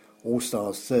 8, All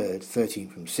Stars 3rd, 13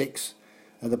 from 6.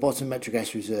 At the bottom,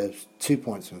 Metrogas Reserves 2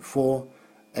 points from 4,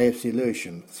 AFC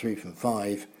Lewisham 3 from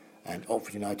 5 and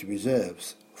Oxford United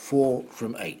Reserves 4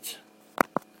 from 8.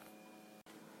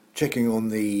 Checking on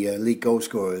the league goal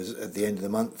scorers at the end of the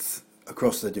month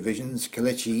across the divisions,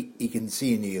 Kelechi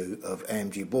Ikencionu of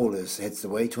AMG Ballers heads the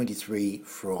way, 23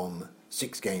 from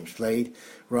 6 games played.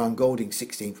 Ryan Golding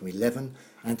 16 from 11,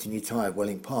 Anthony Ty of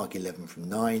Welling Park 11 from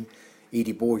 9,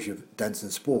 Edie Borge of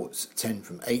Danson Sports 10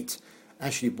 from 8,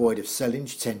 Ashley Boyd of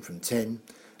Sellinge 10 from 10,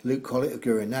 Luke Collett of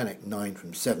Guru Nanak 9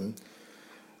 from 7,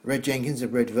 Red Jenkins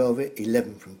of Red Velvet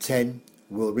 11 from 10,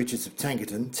 Will Richards of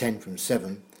Tankerton 10 from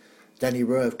 7, Danny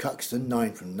Rowe of Cuxton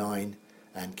 9 from 9,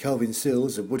 and Kelvin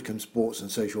Sills of Woodcombe Sports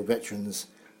and Social Veterans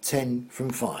 10 from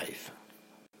 5.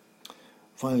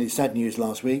 Finally, sad news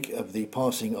last week of the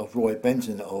passing of Roy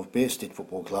Benton of Bearsted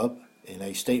Football Club. In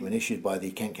a statement issued by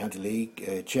the Kent County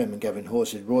League, Chairman Gavin Hoare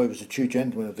said Roy was a true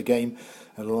gentleman of the game,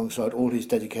 and alongside all his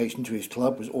dedication to his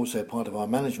club was also part of our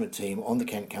management team on the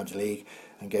Kent County League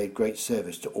and gave great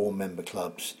service to all member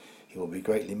clubs. He will be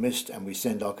greatly missed, and we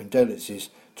send our condolences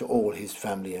to all his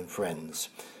family and friends.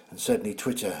 And certainly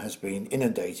Twitter has been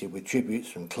inundated with tributes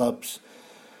from clubs,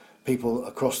 people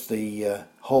across the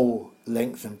whole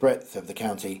length and breadth of the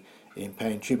county in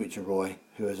paying tribute to Roy,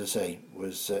 who, as I say,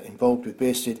 was involved with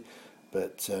Bearsted,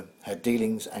 but had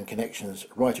dealings and connections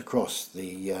right across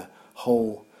the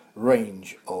whole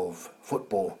range of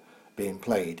football being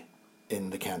played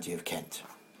in the county of Kent.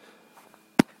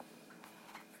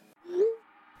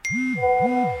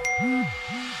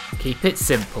 Keep it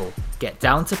simple. Get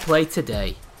Down to Play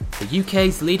today, the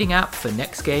UK's leading app for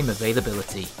next game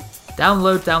availability.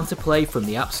 Download Down to Play from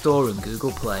the App Store and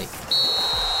Google Play.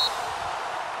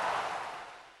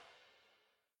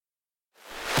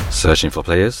 Searching for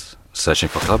players? Searching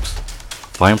for clubs?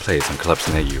 Find players and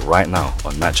clubs near you right now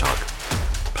on MatchHawk.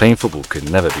 Playing football could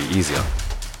never be easier.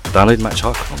 Download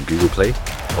MatchHawk on Google Play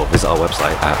or visit our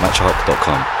website at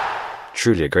matchhawk.com.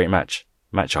 Truly a great match.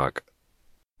 MatchHawk.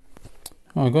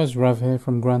 Hi guys, Rav here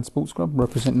from Grand Sports Club,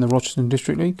 representing the Rochester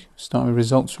District League. Starting with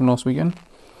results from last weekend.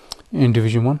 In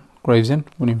Division 1, Gravesend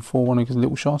winning 4-1 against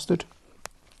Little Shastard.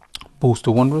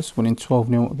 Borstal Wanderers winning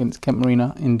 12-0 against Kent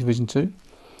Marina in Division 2.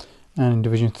 And in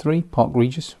Division 3, Park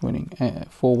Regis winning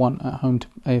 4-1 at home to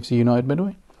AFC United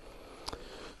Medway.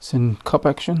 Then Cup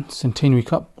action, Centenary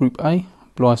Cup Group A,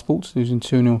 Blyth Sports losing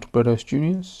 2-0 to Bredhurst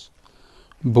Juniors.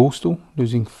 Borstal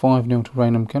losing 5-0 to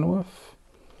Raynham Kenilworth.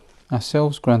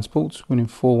 Ourselves, Grand Sports, winning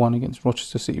 4-1 against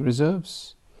Rochester City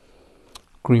Reserves.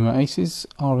 Greenwood Aces,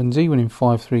 R&D winning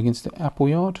 5-3 against the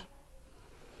Appleyard.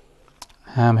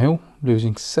 Ham Hill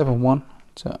losing 7-1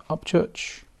 to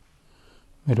Upchurch.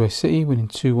 Medway City winning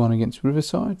 2-1 against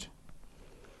Riverside.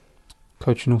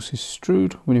 Coach and Horses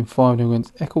Strood winning 5-0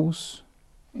 against Eccles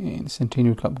in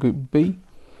Centenary Cup Group B.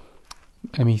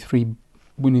 ME3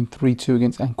 winning 3-2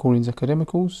 against Ancorians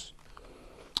Academicals.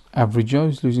 Avery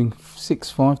Joes losing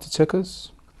 6-5 to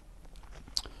Checkers.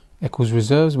 Eccles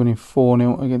Reserves winning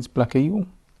 4-0 against Black Eagle.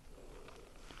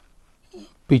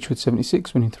 Beechwood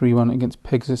 76 winning 3-1 against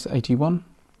Pegasus 81.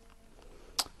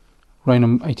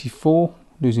 Raynham 84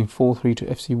 losing 4-3 to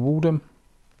FC Waldham.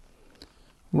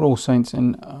 Royal Saints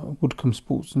and Woodcombe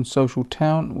Sports and Social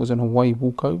Town was an away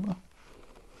walkover.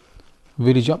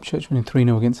 Village Upchurch winning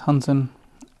 3-0 against Hunton.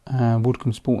 And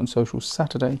Woodcombe Sport and Social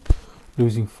Saturday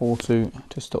losing 4-2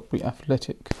 to Stockbury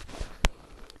Athletic.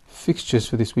 Fixtures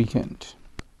for this weekend.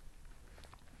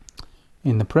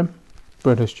 In the Prem,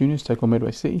 Bredhurst Juniors take on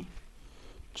Medway City.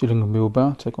 Gillingham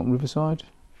Bilbao take on Riverside.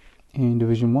 In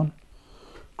Division 1,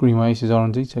 Greenway Aces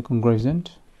R&D take on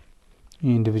Gravesend.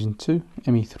 In Division 2,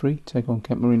 ME3 take on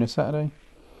Kent Marina Saturday.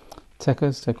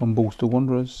 Techers take on Borstal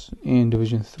Wanderers. In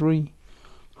Division 3,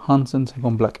 Hunton take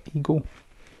on Black Eagle.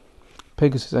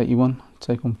 Pegasus 81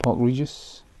 take on Park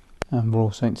Regis. And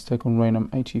Royal Saints take on Raynham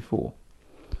 84.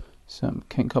 Some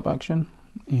Kent Cup action.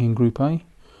 In Group A,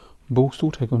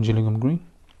 Borstal take on Gillingham Green.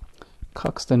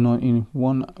 Cuxton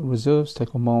 91 Reserves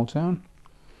take on Marltown.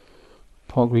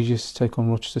 Park Regis take on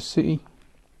Rochester City.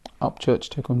 Upchurch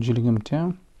take on Gillingham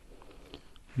Town.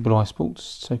 Blyth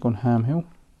Sports take on Ham Hill.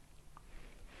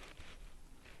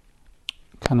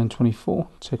 Cannon 24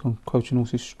 take on Coach and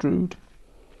Horses Strood.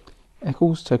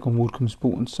 Eccles take on Woodcombe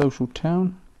Sport and Social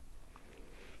Town.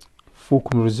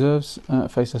 Falcombe Reserves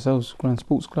face ourselves, Grand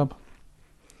Sports Club.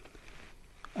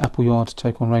 Appleyard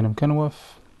take on Raynham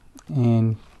Kenilworth.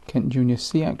 In Kent Junior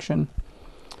C action,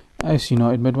 AFC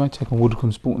United Medway take on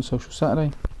Woodcombe Sport and Social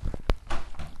Saturday.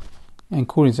 And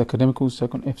Ancorians Academicals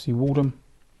take on FC Waldham.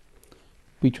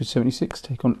 Beechwood 76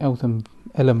 take on Eltham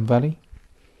Valley.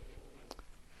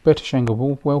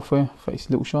 Bettershanga Welfare face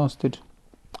Little Shastard.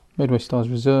 Medway Stars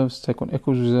Reserves take on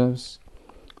Eccles Reserves.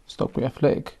 Stockbury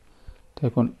Athletic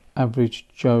take on Average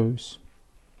Joes.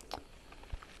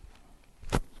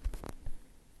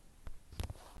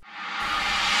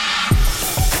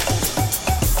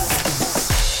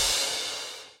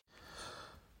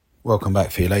 Welcome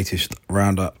back for your latest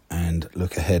roundup and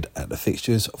look ahead at the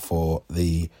fixtures for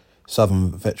the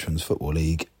Southern Veterans Football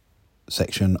League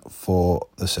section for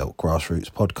the Celt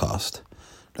Grassroots podcast.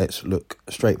 Let's look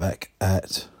straight back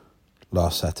at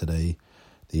last Saturday,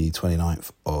 the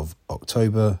 29th of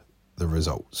October, the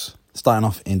results. Starting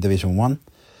off in Division 1,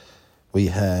 we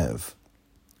have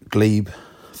Glebe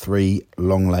 3,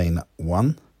 Long Lane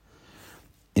 1,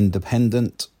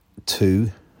 Independent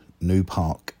 2, New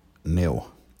Park 0.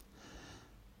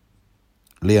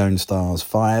 Leon Stars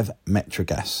 5,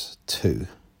 Metrogas 2.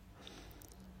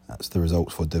 That's the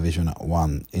results for Division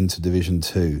 1. Into Division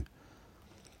 2.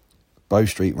 Bow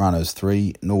Street Runners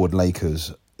 3, Norwood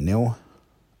Lakers 0.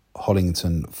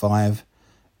 Hollington 5,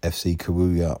 FC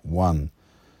Kawuya 1.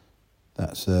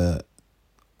 That's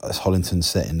Hollington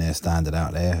setting their standard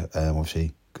out there.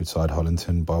 Obviously, good side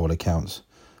Hollington by all accounts.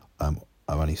 I've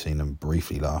only seen them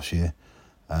briefly last year.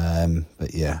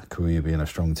 But yeah, Kawuya being a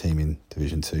strong team in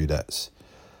Division 2, that's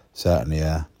certainly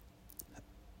a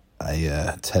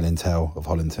telling tale of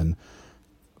Hollington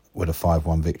with a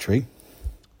 5-1 victory.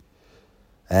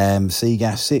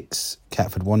 Seagas 6,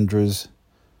 Catford Wanderers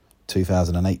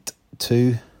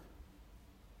 2008-2.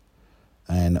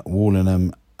 And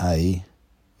Wallingham A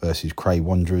versus Cray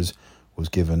Wanderers was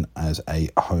given as a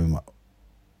home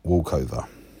walkover.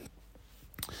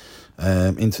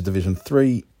 Into Division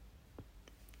 3,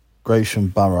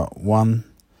 Gravesham Borough 1,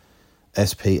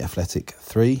 SP Athletic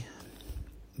 3,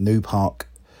 New Park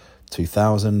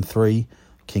 2003,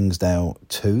 Kingsdale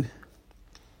 2.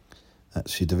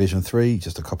 That's your Division 3,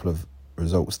 just a couple of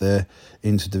results there.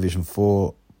 Into Division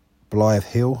 4, Blythe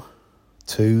Hill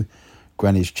 2,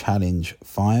 Greenwich Challenge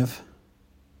 5,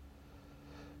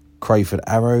 Crayford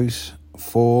Arrows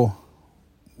 4,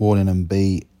 Warlingham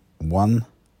B 1,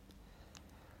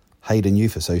 Hayden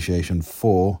Youth Association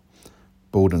 4,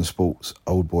 Borden Sports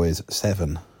Old Boys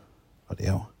 7. Bloody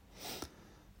hell.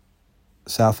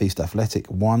 South East Athletic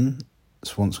 1,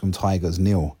 Swanscombe Tigers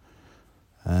 0.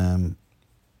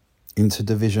 Into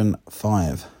Division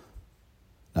 5.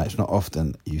 Now, it's not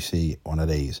often you see one of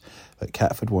these, but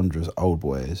Catford Wanderers Old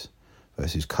Boys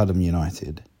versus Cudham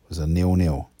United was a 0-0.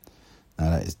 Now,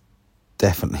 that is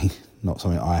definitely not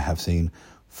something I have seen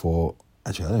for...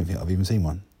 Actually, I don't think I've even seen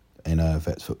one in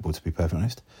Vets football, to be perfectly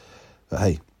honest. But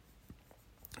hey,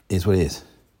 is what it is.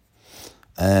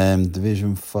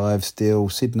 Division 5 still,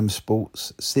 Sydenham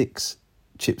Sports 6,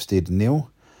 Chipstead 0.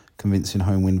 Convincing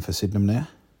home win for Sydenham there.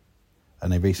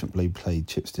 And they recently played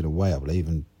Chipstead away, I believe,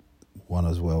 and won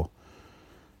as well.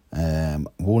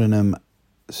 Wallingham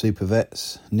Super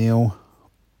Vets 0.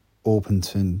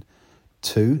 Orpington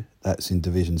 2, that's in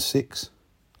Division 6.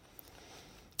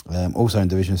 Also in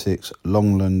Division 6,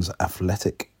 Longlands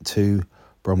Athletic 2,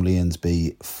 Bromleyans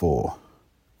B 4.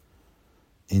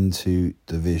 Into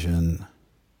Division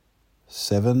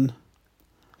 7,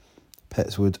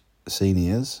 Petswood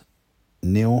Seniors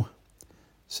 0,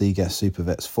 Seagas Super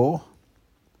Vets 4,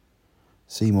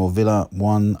 Seymour Villa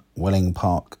 1, Welling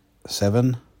Park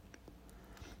 7,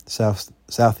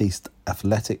 Southeast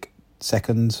Athletic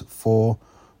Seconds 4,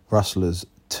 Rustlers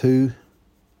 2,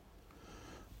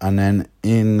 and then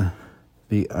in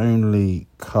the only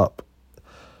cup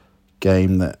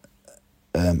game that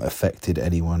affected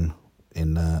anyone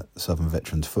in Southern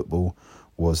Veterans football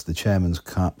was the Chairman's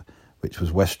Cup, which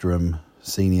was Westerham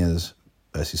Seniors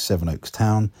versus Sevenoaks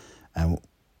Town, and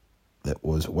that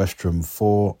was Westerham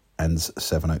 4 and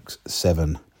Sevenoaks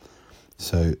 7.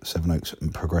 So Sevenoaks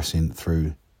progressing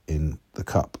through in the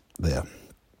cup there.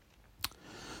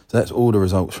 So that's all the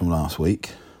results from last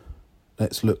week.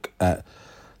 Let's look at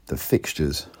the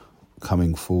fixtures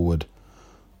coming forward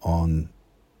on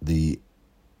the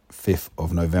 5th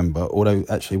of November. Although,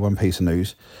 actually, one piece of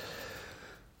news.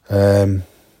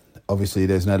 Obviously,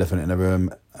 there's an elephant in the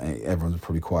room. Everyone's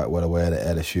probably quite well aware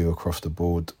that LSU across the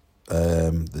board,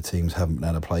 the teams haven't been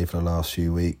able to play for the last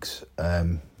few weeks.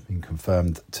 Been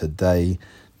confirmed today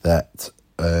that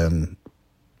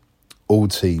all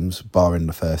teams, barring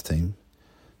the first team,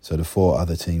 so the 4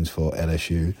 other teams for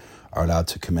LSU, are allowed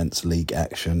to commence league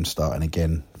action starting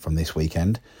again from this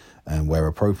weekend, where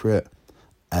appropriate.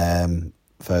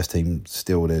 First team,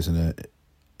 still there's an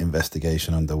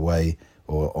investigation underway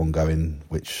or ongoing,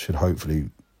 which should hopefully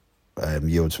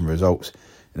yield some results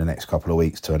in the next couple of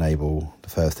weeks to enable the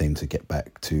first team to get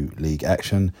back to league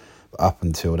action. But up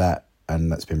until that,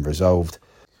 and that's been resolved,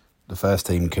 the first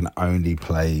team can only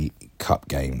play cup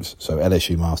games. So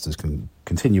LSU Masters can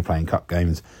continue playing cup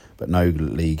games, but no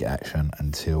league action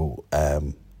until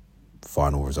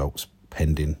final results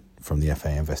pending from the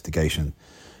FA investigation.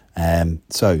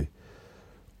 So,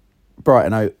 brighter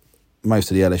note,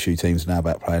 most of the LSU teams are now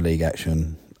back playing league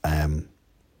action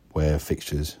where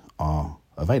fixtures are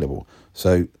available.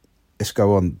 So let's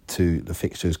go on to the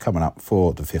fixtures coming up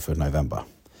for the 5th of November.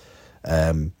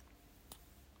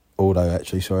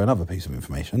 Another piece of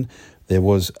information. There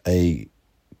was a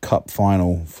cup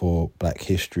final for Black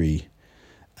History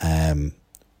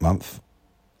month.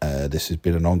 This has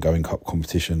been an ongoing cup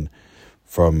competition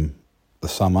from the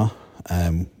summer,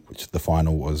 which the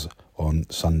final was on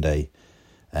Sunday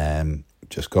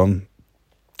just gone.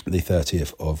 the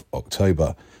 30th of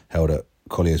October, held at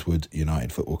Colliers Wood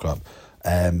United Football Club.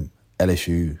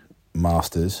 LSU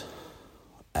Masters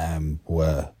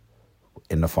were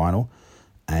in the final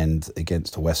and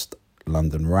against the West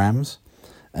London Rams.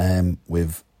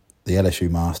 With the LSU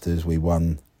Masters, we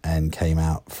won and came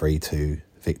out 3-2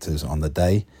 victors on the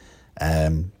day.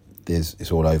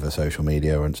 It's all over social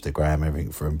media, Instagram,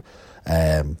 everything from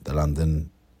the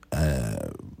London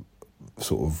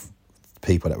sort of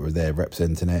people that were there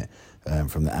representing it,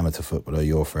 from the Amateur Footballer,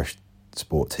 Your Fresh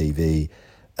Sport TV,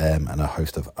 and a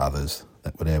host of others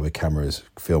that were there with cameras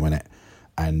filming it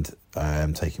and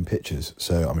taking pictures.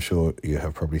 So I'm sure you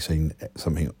have probably seen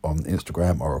something on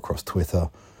Instagram or across Twitter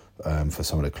for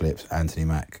some of the clips. Anthony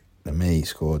Mack and me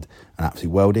scored an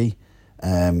absolute worldie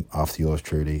after yours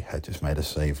truly had just made a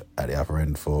save at the other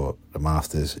end for the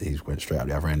Masters. He went straight up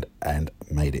the other end and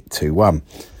made it 2-1.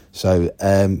 So,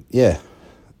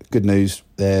 good news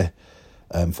there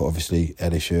for obviously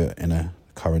LSU in a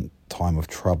current time of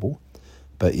trouble.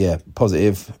 But yeah,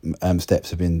 positive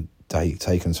steps have been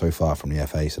taken so far from the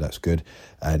FA, so that's good.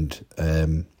 And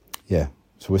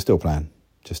so we're still playing,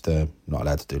 just not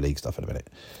allowed to do league stuff in a minute.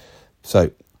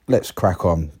 So let's crack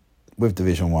on with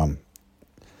Division 1.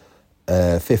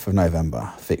 5th of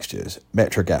November, fixtures.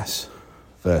 Metrogas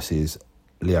versus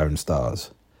Leone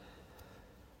Stars.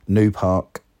 New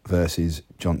Park versus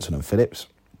Johnson and Phillips.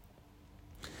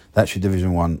 That's your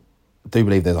Division 1. I do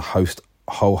believe there's a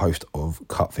whole host of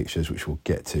cup fixtures which we'll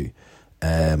get to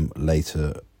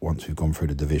later once we've gone through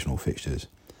the divisional fixtures.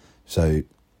 So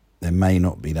there may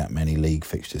not be that many league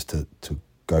fixtures to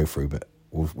go through, but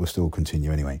we'll still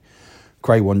continue anyway.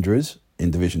 Cray Wanderers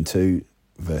in Division 2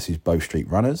 versus Bow Street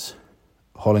Runners.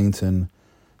 Hollington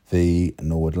v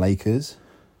Norwood Lakers.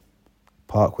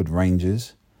 Parkwood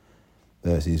Rangers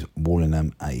versus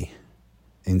Wallingham A.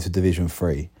 Into Division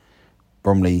 3,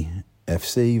 Bromley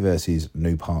FC versus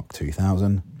New Park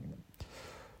 2000.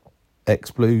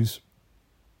 Ex-Blues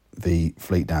v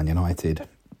Fleetdown United.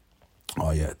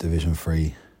 Division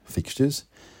 3 fixtures.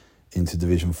 Into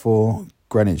Division 4,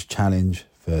 Greenwich Challenge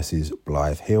versus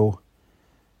Blythe Hill.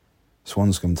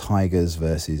 Swanscombe Tigers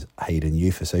versus Hayden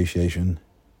Youth Association.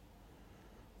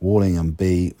 Wallingham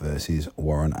B versus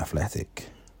Warren Athletic.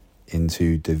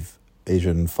 Into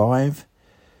Division 5,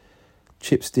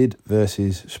 Chipstead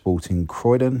versus Sporting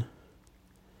Croydon.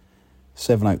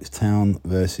 Sevenoaks Town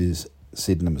versus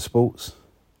Sydenham Sports.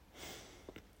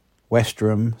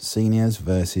 Westerham Seniors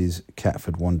versus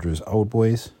Catford Wanderers Old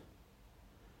Boys.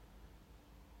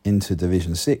 Into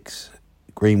Division 6,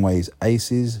 Greenways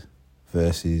Aces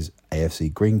versus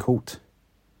AFC Greencourt.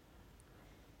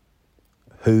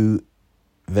 Who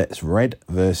Vets Red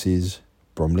versus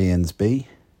Bromleyans B.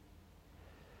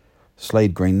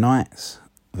 Slade Green Knights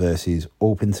versus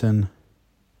Orpington.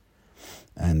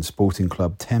 And Sporting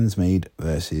Club Thamesmead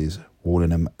versus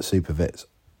Wallingham Super Vets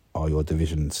are your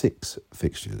Division 6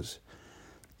 fixtures.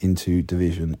 Into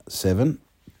Division 7,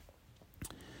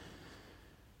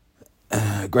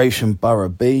 Gresham Borough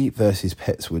B versus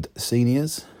Petswood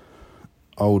Seniors.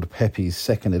 Old Peppy's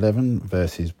Second 11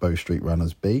 versus Bow Street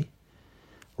Runners B.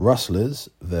 Rustlers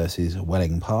versus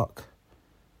Welling Park.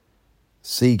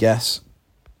 Seagas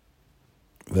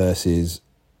versus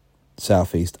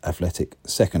South East Athletic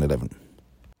Second 11.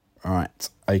 Alright,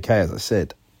 okay, as I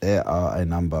said, there are a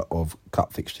number of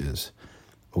cup fixtures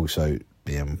also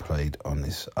being played on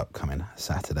this upcoming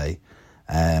Saturday.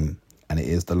 And it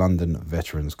is the London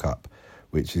Veterans Cup,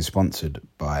 which is sponsored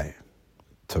by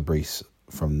Tabrice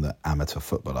from the Amateur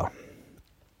Footballer.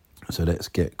 So let's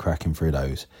get cracking through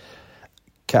those.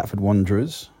 Catford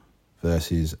Wanderers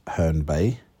versus Herne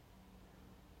Bay.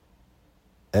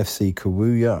 FC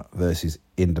Kawuya versus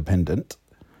Independent.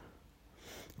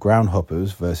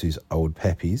 Groundhoppers versus Old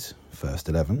Peppies, First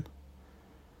 11.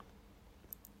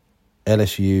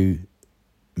 LSU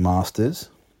Masters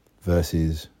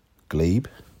versus Glebe.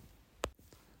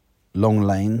 Long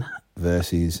Lane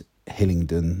versus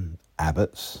Hillingdon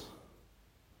Abbots.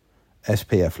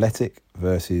 SP Athletic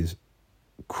versus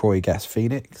Croy Gas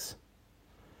Phoenix.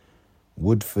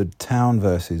 Woodford Town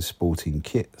versus Sporting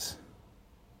Kits.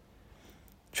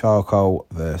 Charcoal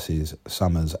versus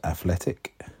Summers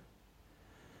Athletic.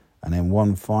 And then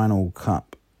one final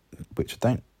cup, which I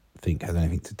don't think has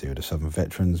anything to do with the Southern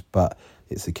Veterans, but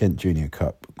it's the Kent Junior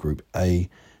Cup Group A,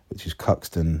 which is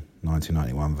Cuxton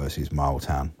 1991 versus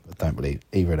Miletown. I don't believe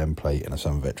either of them play in the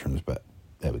Southern Veterans, but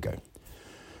there we go.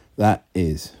 That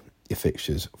is your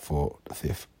fixtures for the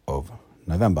 5th of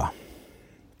November.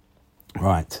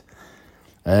 Right.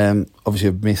 Obviously,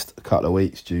 I've missed a couple of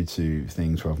weeks due to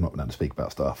things where I've not been able to speak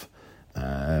about stuff.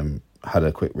 had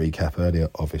a quick recap earlier,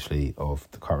 obviously, of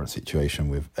the current situation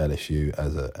with LSU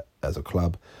as a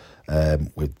club,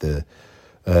 with the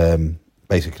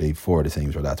basically 4 of the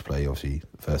teams are allowed to play. Obviously,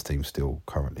 the first team's still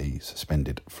currently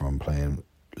suspended from playing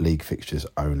league fixtures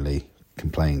only, can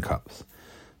play in cups.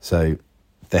 So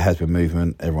there has been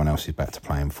movement. Everyone else is back to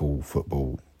playing full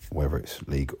football, whether it's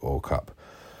league or cup.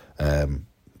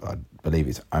 I believe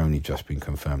it's only just been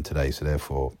confirmed today, so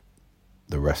therefore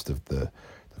the rest of the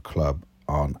club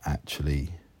aren't actually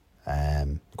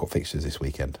got fixtures this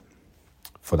weekend.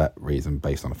 For that reason,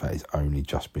 based on the fact it's only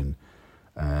just been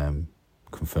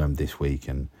confirmed this week,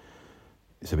 and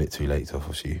it's a bit too late to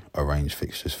obviously arrange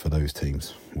fixtures for those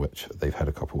teams, which they've had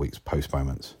a couple of weeks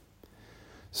postponements.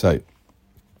 So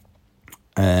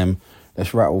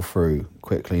let's rattle through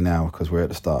quickly now, because we're at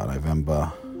the start of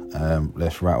November.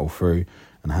 Let's rattle through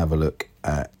and have a look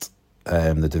at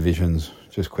the divisions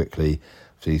just quickly.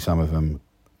 See, some of them,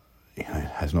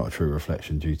 has not a true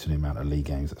reflection due to the amount of league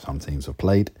games that some teams have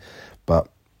played, but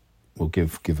we'll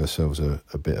give ourselves a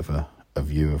bit of a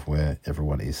view of where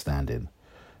everyone is standing,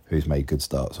 who's made good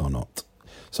starts or not.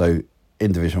 So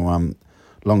in Division 1,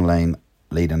 Long Lane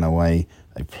leading the way.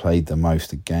 They played the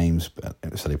most of games,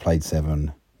 so they played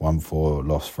 7, won 4,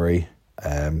 lost 3,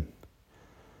 and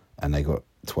they got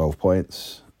 12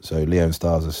 points. So Leon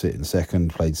Stars are sitting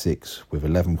second, played 6 with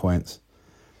 11 points.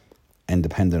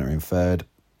 Independent are in third,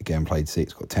 again played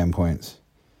 6, got 10 points.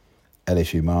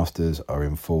 LSU Masters are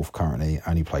in fourth currently,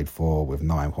 only played 4 with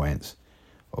 9 points.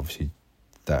 Obviously,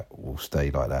 that will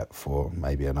stay like that for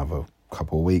maybe another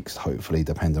couple of weeks, hopefully,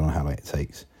 depending on how long it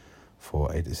takes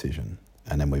for a decision.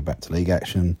 And then we're back to league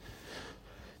action.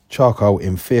 Charcoal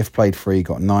in 5th, played 3,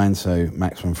 got 9, so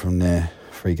maximum from there,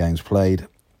 3 games played.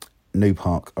 New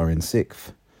Park are in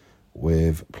 6th,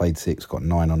 with played 6, got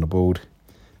 9 on the board.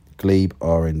 Glebe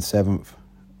are in 7th,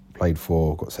 played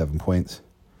 4, got 7 points.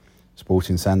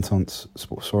 Sporting Santos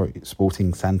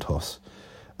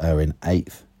are in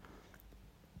 8th,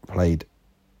 played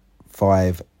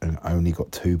 5 and only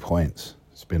got 2 points.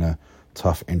 It's been a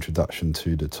tough introduction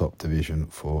to the top division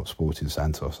for Sporting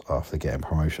Santos after getting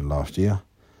promotion last year.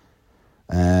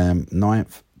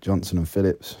 9th, Johnson and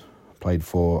Phillips, played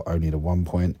 4, only the 1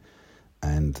 point.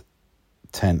 And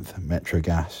 10th, Metro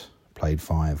Gas, played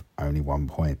 5, only 1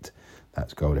 point.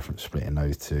 That's goal difference split in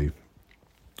those two.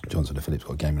 Johnson and Phillips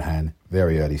got a game in hand,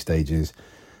 very early stages.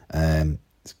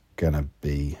 It's going to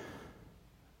be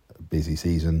a busy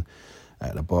season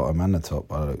at the bottom and the top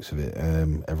by the looks of it.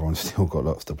 Everyone's still got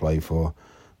lots to play for.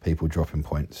 People dropping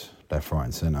points left, right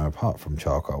and centre, apart from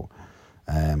Charcoal.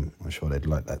 I'm sure they'd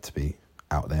like that to be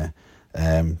out there.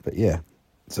 But yeah,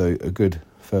 so a good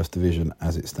first division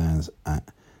as it stands at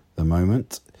the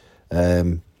moment.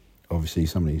 Obviously,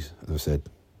 some of these, as I said,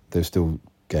 there's still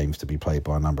games to be played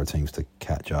by a number of teams to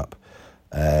catch up.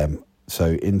 So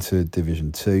into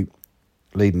Division 2,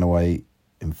 leading the way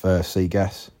in first,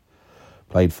 Seagas,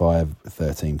 played 5,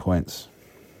 13 points.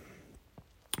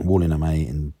 Wallingham A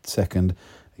in second,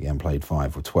 again played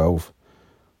 5 with 12.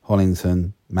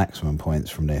 Hollington, maximum points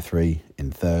from their 3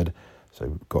 in third,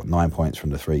 so got 9 points from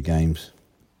the 3 games.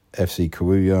 FC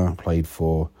Kawuya played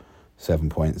 4, 7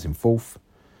 points in fourth.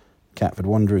 Catford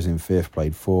Wanderers in 5th,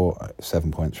 played 4,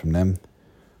 7 points from them.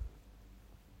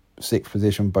 6th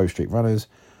position, Bow Street Runners,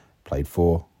 played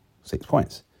 4, 6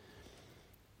 points.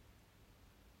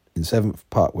 In 7th,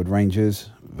 Parkwood Rangers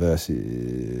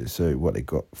versus, so what they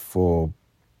got, 4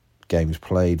 games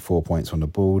played, 4 points on the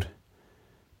board.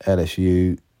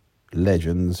 LSU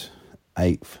Legends,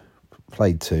 8th,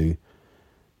 played 2,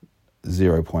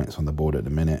 0 points on the board at the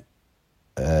minute.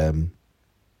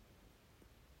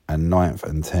 And 9th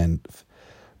and 10th,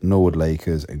 Norwood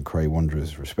Lakers and Cray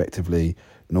Wanderers respectively.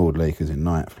 Norwood Lakers in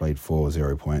 9th, played 4,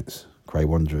 0 points. Cray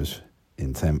Wanderers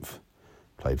in 10th,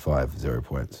 played 5, 0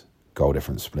 points. Goal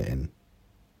difference splitting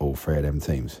all 3 of them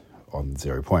teams on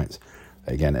 0 points.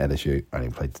 Again, LSU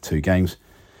only played 2 games.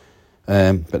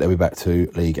 But they'll be back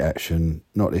to league action,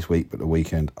 not this week, but the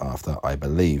weekend after, I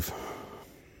believe.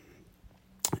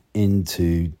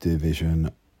 Into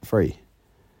Division 3.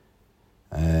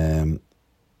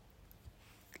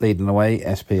 Leading the way,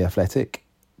 SP Athletic,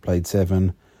 played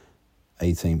 7,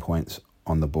 18 points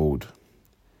on the board.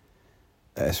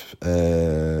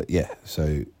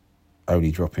 So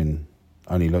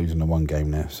only losing the 1 game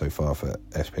there so far for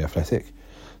SP Athletic.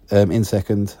 In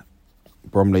second,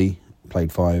 Bromley,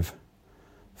 played 5,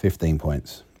 15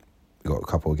 points. Got a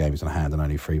couple of games in hand and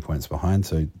only 3 points behind,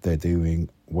 so they're doing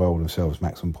well themselves,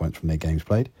 maximum points from their games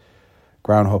played.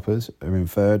 Groundhoppers are in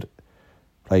third,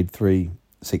 played 3,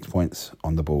 6 points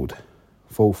on the board.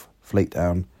 Fourth,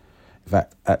 Fleetdown. In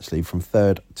fact, actually from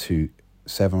 3rd to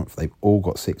 7th, they've all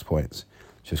got 6 points.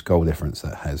 It's just goal difference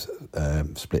that has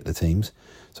split the teams.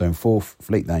 So in 4th,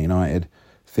 Fleetdown United.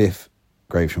 5th,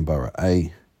 Gravesham Borough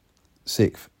A.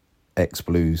 6th,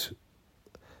 Ex-Blues.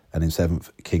 And in 7th,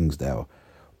 Kingsdale.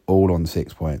 All on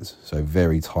 6 points. So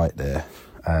very tight there.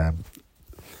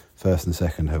 1st and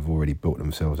 2nd have already built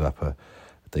themselves up a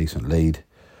decent lead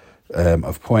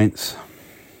of points.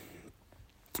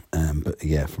 But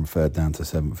yeah, from 3rd down to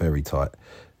 7th, very tight.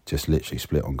 Just literally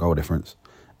split on goal difference.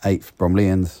 8th,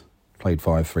 Bromleyans, played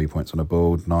 5, 3 points on the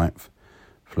board. 9th,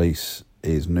 Police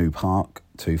is New Park,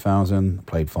 2000,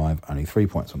 played 5, only 3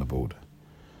 points on the board.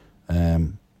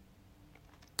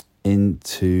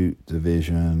 Into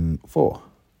Division 4.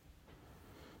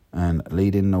 And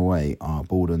leading the way are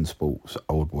Borden Sports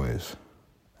Old Boys.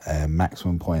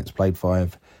 Maximum points, played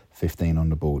 5, 15 on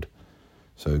the board.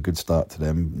 So a good start to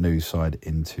them. New side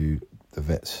into the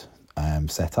Vets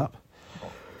setup.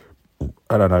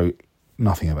 I don't know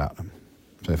nothing about them.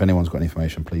 So if anyone's got any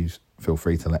information, please feel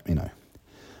free to let me know.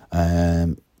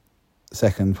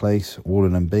 2nd place,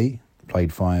 Waldenham B,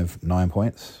 played 5, 9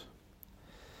 points.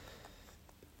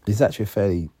 It's actually a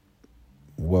fairly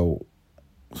well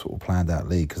sort of planned out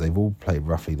league because they've all played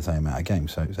roughly the same amount of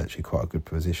games, so it's actually quite a good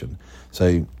position.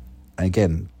 So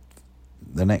again,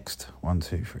 the next 1,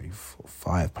 2, 3, 4,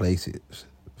 5 places,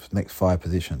 next 5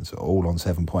 positions are all on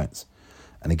 7 points,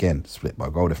 and again split by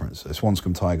goal difference. So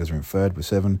Swanscombe Tigers are in 3rd with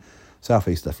 7, South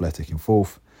East Athletic in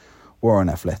 4th, Warren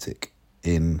Athletic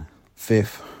in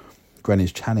 5th,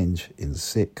 Greenwich Challenge in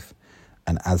 6th,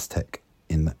 and Aztec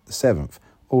in 7th,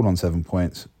 all on 7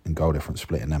 points, and goal difference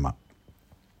splitting them up.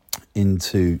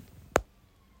 Into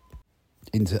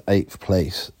 8th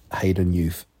place, Hayden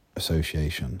Youth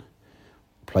Association,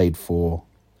 played 4,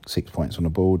 6 points on the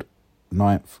board.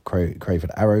 9th,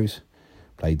 Crayford Arrows,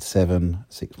 played 7,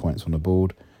 6 points on the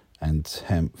board. And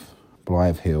 10th,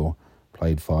 Blythe Hill,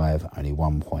 played 5, only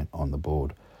 1 point on the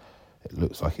board. It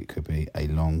looks like it could be a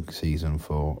long season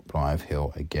for Blythe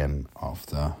Hill again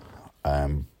after I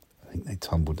think they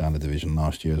tumbled down the division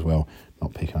last year as well,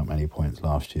 not picking up many points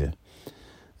last year.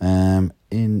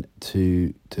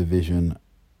 Into Division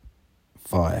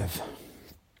 5.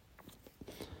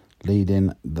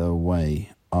 Leading the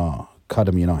way are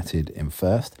Cudham United in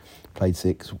 1st, played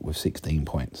 6 with 16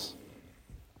 points.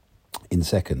 In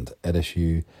 2nd,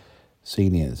 LSU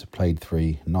Seniors, played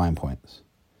 3, 9 points.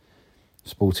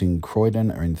 Sporting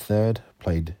Croydon are in 3rd,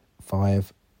 played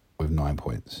 5 with 9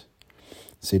 points.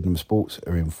 Sydenham Sports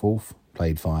are in 4th,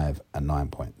 played 5 and 9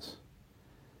 points.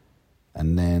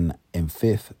 And then in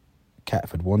 5th,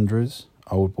 Catford Wanderers,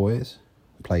 Old Boys,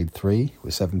 played 3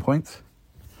 with 7 points.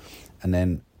 And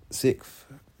then 6th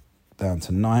down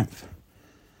to 9th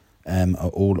are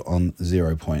all on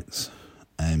 0 points.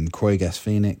 Croygas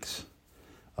Phoenix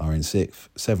are in 6th,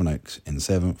 Sevenoaks in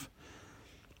 7th,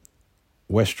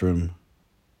 Westerham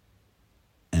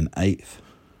in 8th,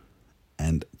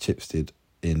 and Chipstead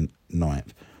in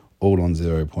 9th, all on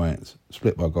 0 points,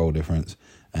 split by goal difference.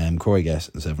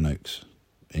 Croygas and Sevenoaks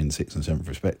in 6th and 7th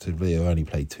respectively have only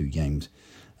played 2 games,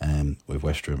 with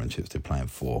Westerham and Chipstead playing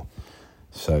 4.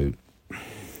 So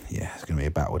yeah, it's going to be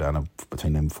a battle down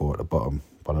between them 4 at the bottom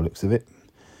by the looks of it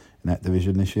in that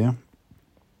division this year.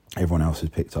 Everyone else has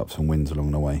picked up some wins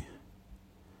along the way.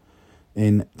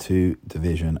 Into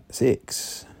Division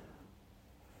 6.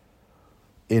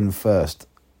 In 1st,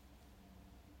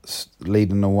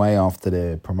 leading the way after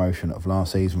the promotion of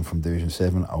last season from Division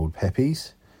 7, Old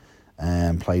Peppies,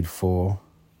 and played 4,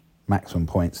 maximum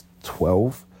points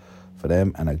 12 for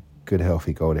them, and a good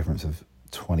healthy goal difference of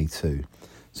 22.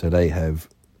 So they have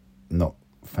not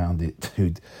found it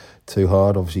too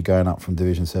hard, obviously going up from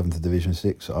Division 7 to Division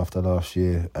 6 after last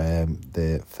year,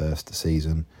 their first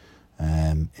season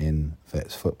in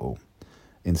Vets football.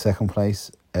 In 2nd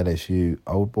place, LSU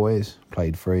Old Boys,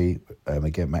 played 3,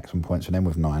 again maximum points for them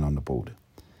with 9 on the board.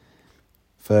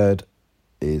 3rd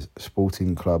is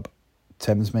Sporting Club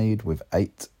Thamesmead with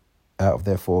 8 out of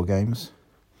their 4 games.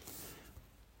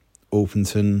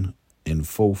 Orpington in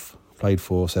 4th, played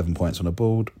 4, 7 points on the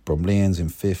board. Bromleyans in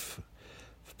 5th,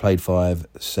 played 5,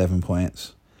 7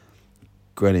 points.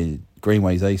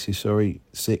 Greenways Aces,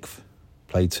 6th,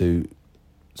 played 2,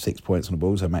 6 points on the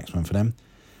board, so maximum for them.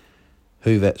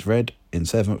 Hoovets Red in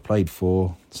 7th, played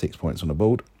 4, 6 points on the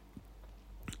board.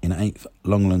 In 8th,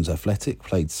 Longlands Athletic,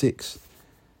 played 6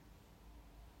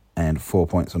 and 4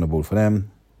 points on the board for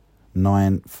them.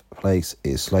 9th place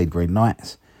is Slade Green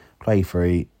Knights, played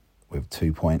 3 with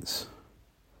 2 points.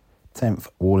 10th,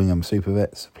 Wallingham Super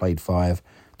Vets, played 5,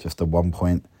 just a 1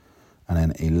 point. And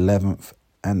then 11th,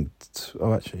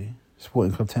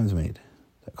 Sporting Club Thamesmead.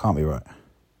 That can't be right.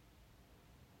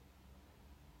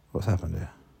 What's happened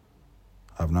here?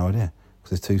 I have no idea.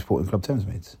 because there's 2 Sporting Club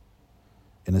Thamesmeads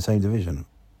in the same division.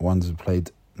 One's have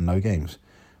played no games.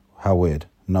 How weird.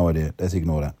 No idea. Let's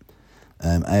ignore that.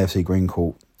 AFC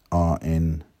Greencourt are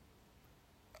in...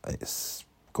 It's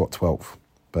got 12th,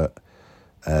 but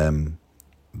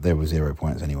there were 0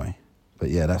 points anyway. But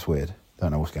yeah, that's weird.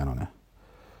 Don't know what's going on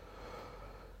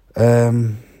there.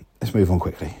 Let's move on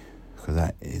quickly, because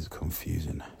that is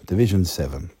confusing. Division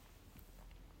 7.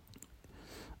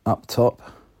 Up top,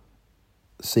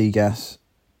 Seagas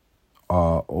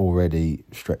are already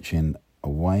stretching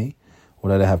away,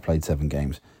 although they have played 7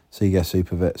 games. Seagas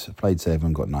Super Vets have played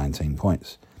 7, got 19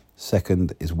 points.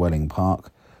 Second is Welling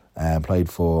Park, played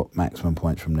 4, maximum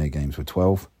points from their games were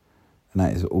 12. And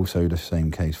that is also the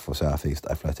same case for South East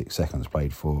Athletics. Seconds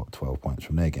played 4, 12 points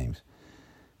from their games.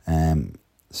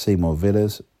 Seymour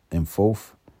Villas in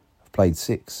 4th have played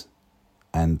 6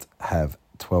 and have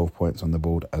 12 points on the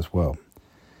board as well.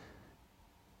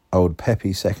 Old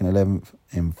Peppy, 2nd, 11th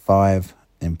in 5,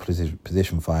 in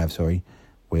position 5,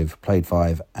 with played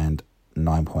 5 and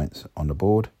 9 points on the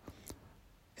board.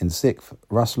 In 6th,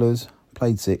 Rustlers,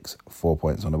 played 6, 4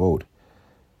 points on the board.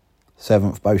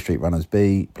 7th, Bow Street Runners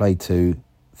B, played 2,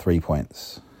 3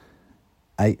 points.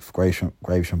 8th,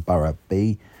 Gravesham Borough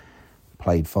B,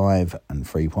 played 5 and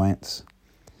 3 points.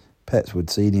 Petswood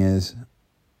Seniors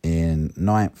in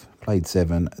 9th, played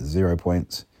 7, 0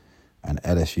 points. And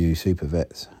LSU Super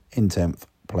Vets in 10th,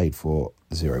 played 4,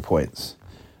 0 points.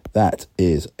 That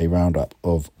is a roundup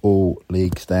of all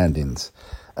league standings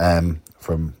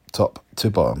from top to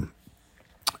bottom.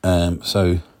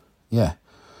 So, yeah,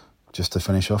 just to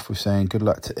finish off with saying good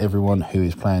luck to everyone who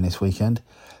is playing this weekend.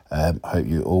 Hope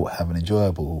you all have an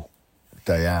enjoyable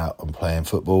day out and playing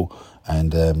football,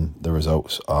 and the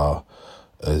results are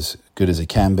as good as it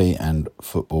can be, and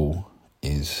football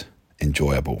is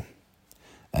enjoyable.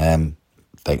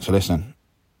 Thanks for listening.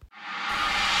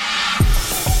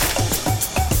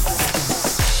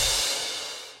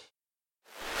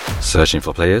 Searching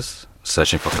for players?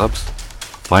 Searching for clubs?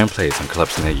 Find players and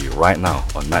clubs near you right now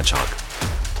on MatchHawk.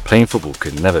 Playing football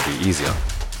could never be easier.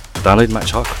 Download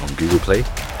MatchHawk on Google Play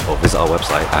or visit our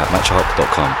website at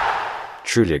matchhawk.com.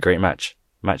 Truly a great match.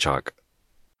 MatchHawk.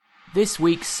 This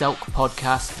week's Selk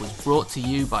podcast was brought to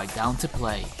you by Down to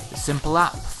Play, the simple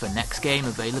app for next game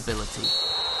availability.